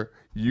right here,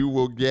 you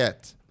will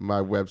get my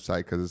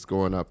website because it's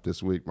going up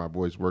this week. My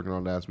boy's working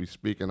on that as we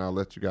speak, and I'll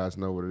let you guys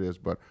know what it is.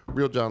 But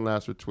Real John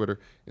Laster, Twitter,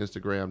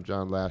 Instagram,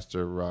 John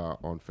Laster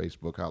on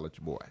Facebook. Holla at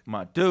your boy.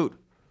 My dude.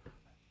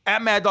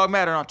 At Mad Dog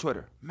Matter on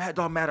Twitter. Mad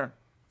Dog Matter on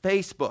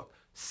Facebook.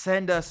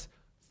 Send us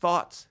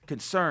thoughts,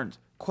 concerns,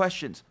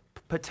 questions,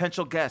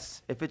 potential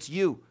guests. If it's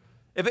you.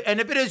 If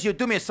it is you,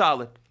 do me a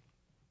solid.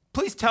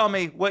 Please tell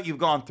me what you've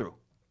gone through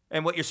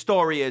and what your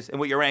story is and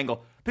what your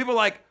angle. People are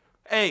like,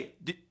 hey,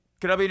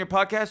 can I be in your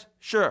podcast?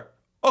 Sure.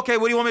 Okay,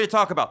 what do you want me to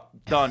talk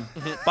about? Done.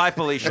 Bye,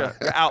 Felicia.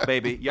 You're out,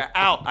 baby. You're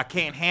out. I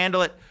can't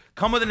handle it.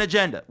 Come with an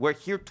agenda. We're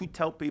here to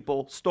tell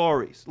people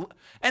stories.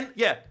 And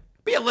yeah,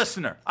 be a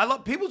listener.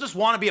 People just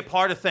want to be a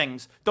part of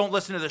things. Don't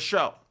listen to the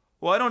show.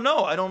 Well, I don't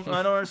know. I don't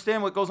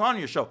understand what goes on in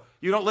your show.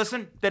 You don't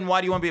listen? Then why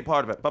do you want to be a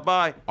part of it?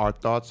 Bye-bye. Our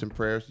thoughts and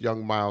prayers,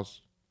 young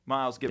Miles.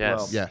 Miles, get Yes.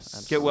 well.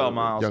 Yes. Get well,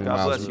 Miles. Young God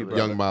Miles, bless you,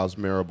 brother. Young Miles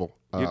Marable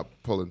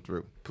pulling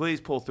through.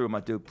 Please pull through, my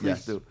dude. Please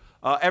Yes. do.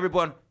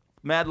 Everyone,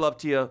 mad love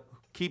to you.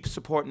 Keep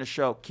supporting the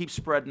show. Keep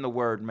spreading the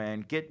word,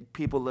 man. Get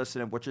people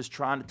listening. We're just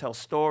trying to tell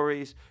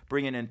stories,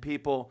 bringing in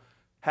people,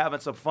 having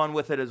some fun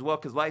with it as well,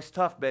 because life's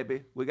tough,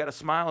 baby. We got to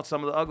smile at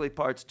some of the ugly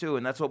parts, too,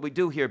 and that's what we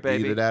do here,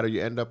 baby. Either that or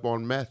you end up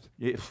on meth.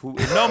 Yeah,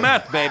 no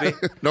meth, baby.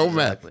 No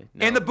meth.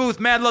 No. In the booth,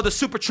 mad love the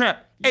super tramp.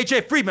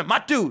 AJ Friedman,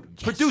 my dude.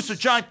 Yes. Producer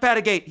John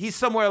Fatigate. He's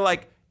somewhere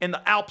like in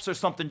the Alps or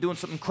something, doing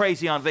something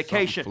crazy on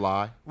vacation. Something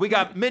fly. We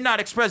got Midnight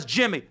Express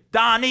Jimmy,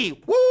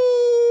 Donnie,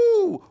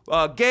 woo!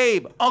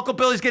 Gabe, Uncle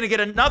Billy's gonna get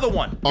another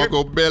one.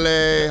 Uncle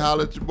Billy,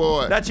 holla at your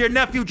boy. That's your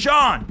nephew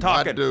John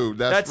talking. My dude,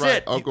 that's right.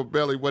 It. Uncle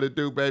Billy, what it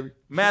do, baby?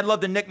 Mad love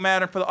to Nick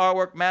Madden for the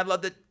artwork. Mad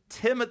love to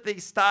Timothy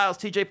Styles,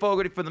 TJ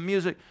Fogarty for the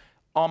music.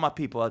 All my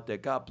people out there,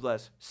 God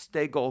bless.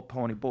 Stay gold,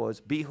 pony boys.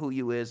 Be who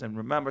you is. And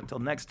remember, till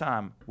next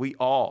time, we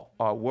all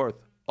are worth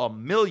 $1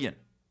 million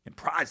in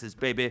prizes,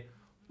 baby.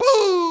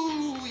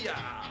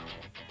 Booyah!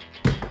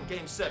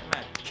 Game, set,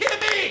 match.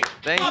 Kimmy!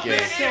 Thank Up you. in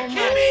here,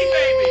 Kimmy,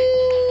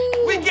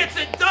 baby! We gets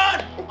it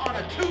done on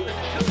a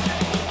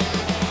Tuesday.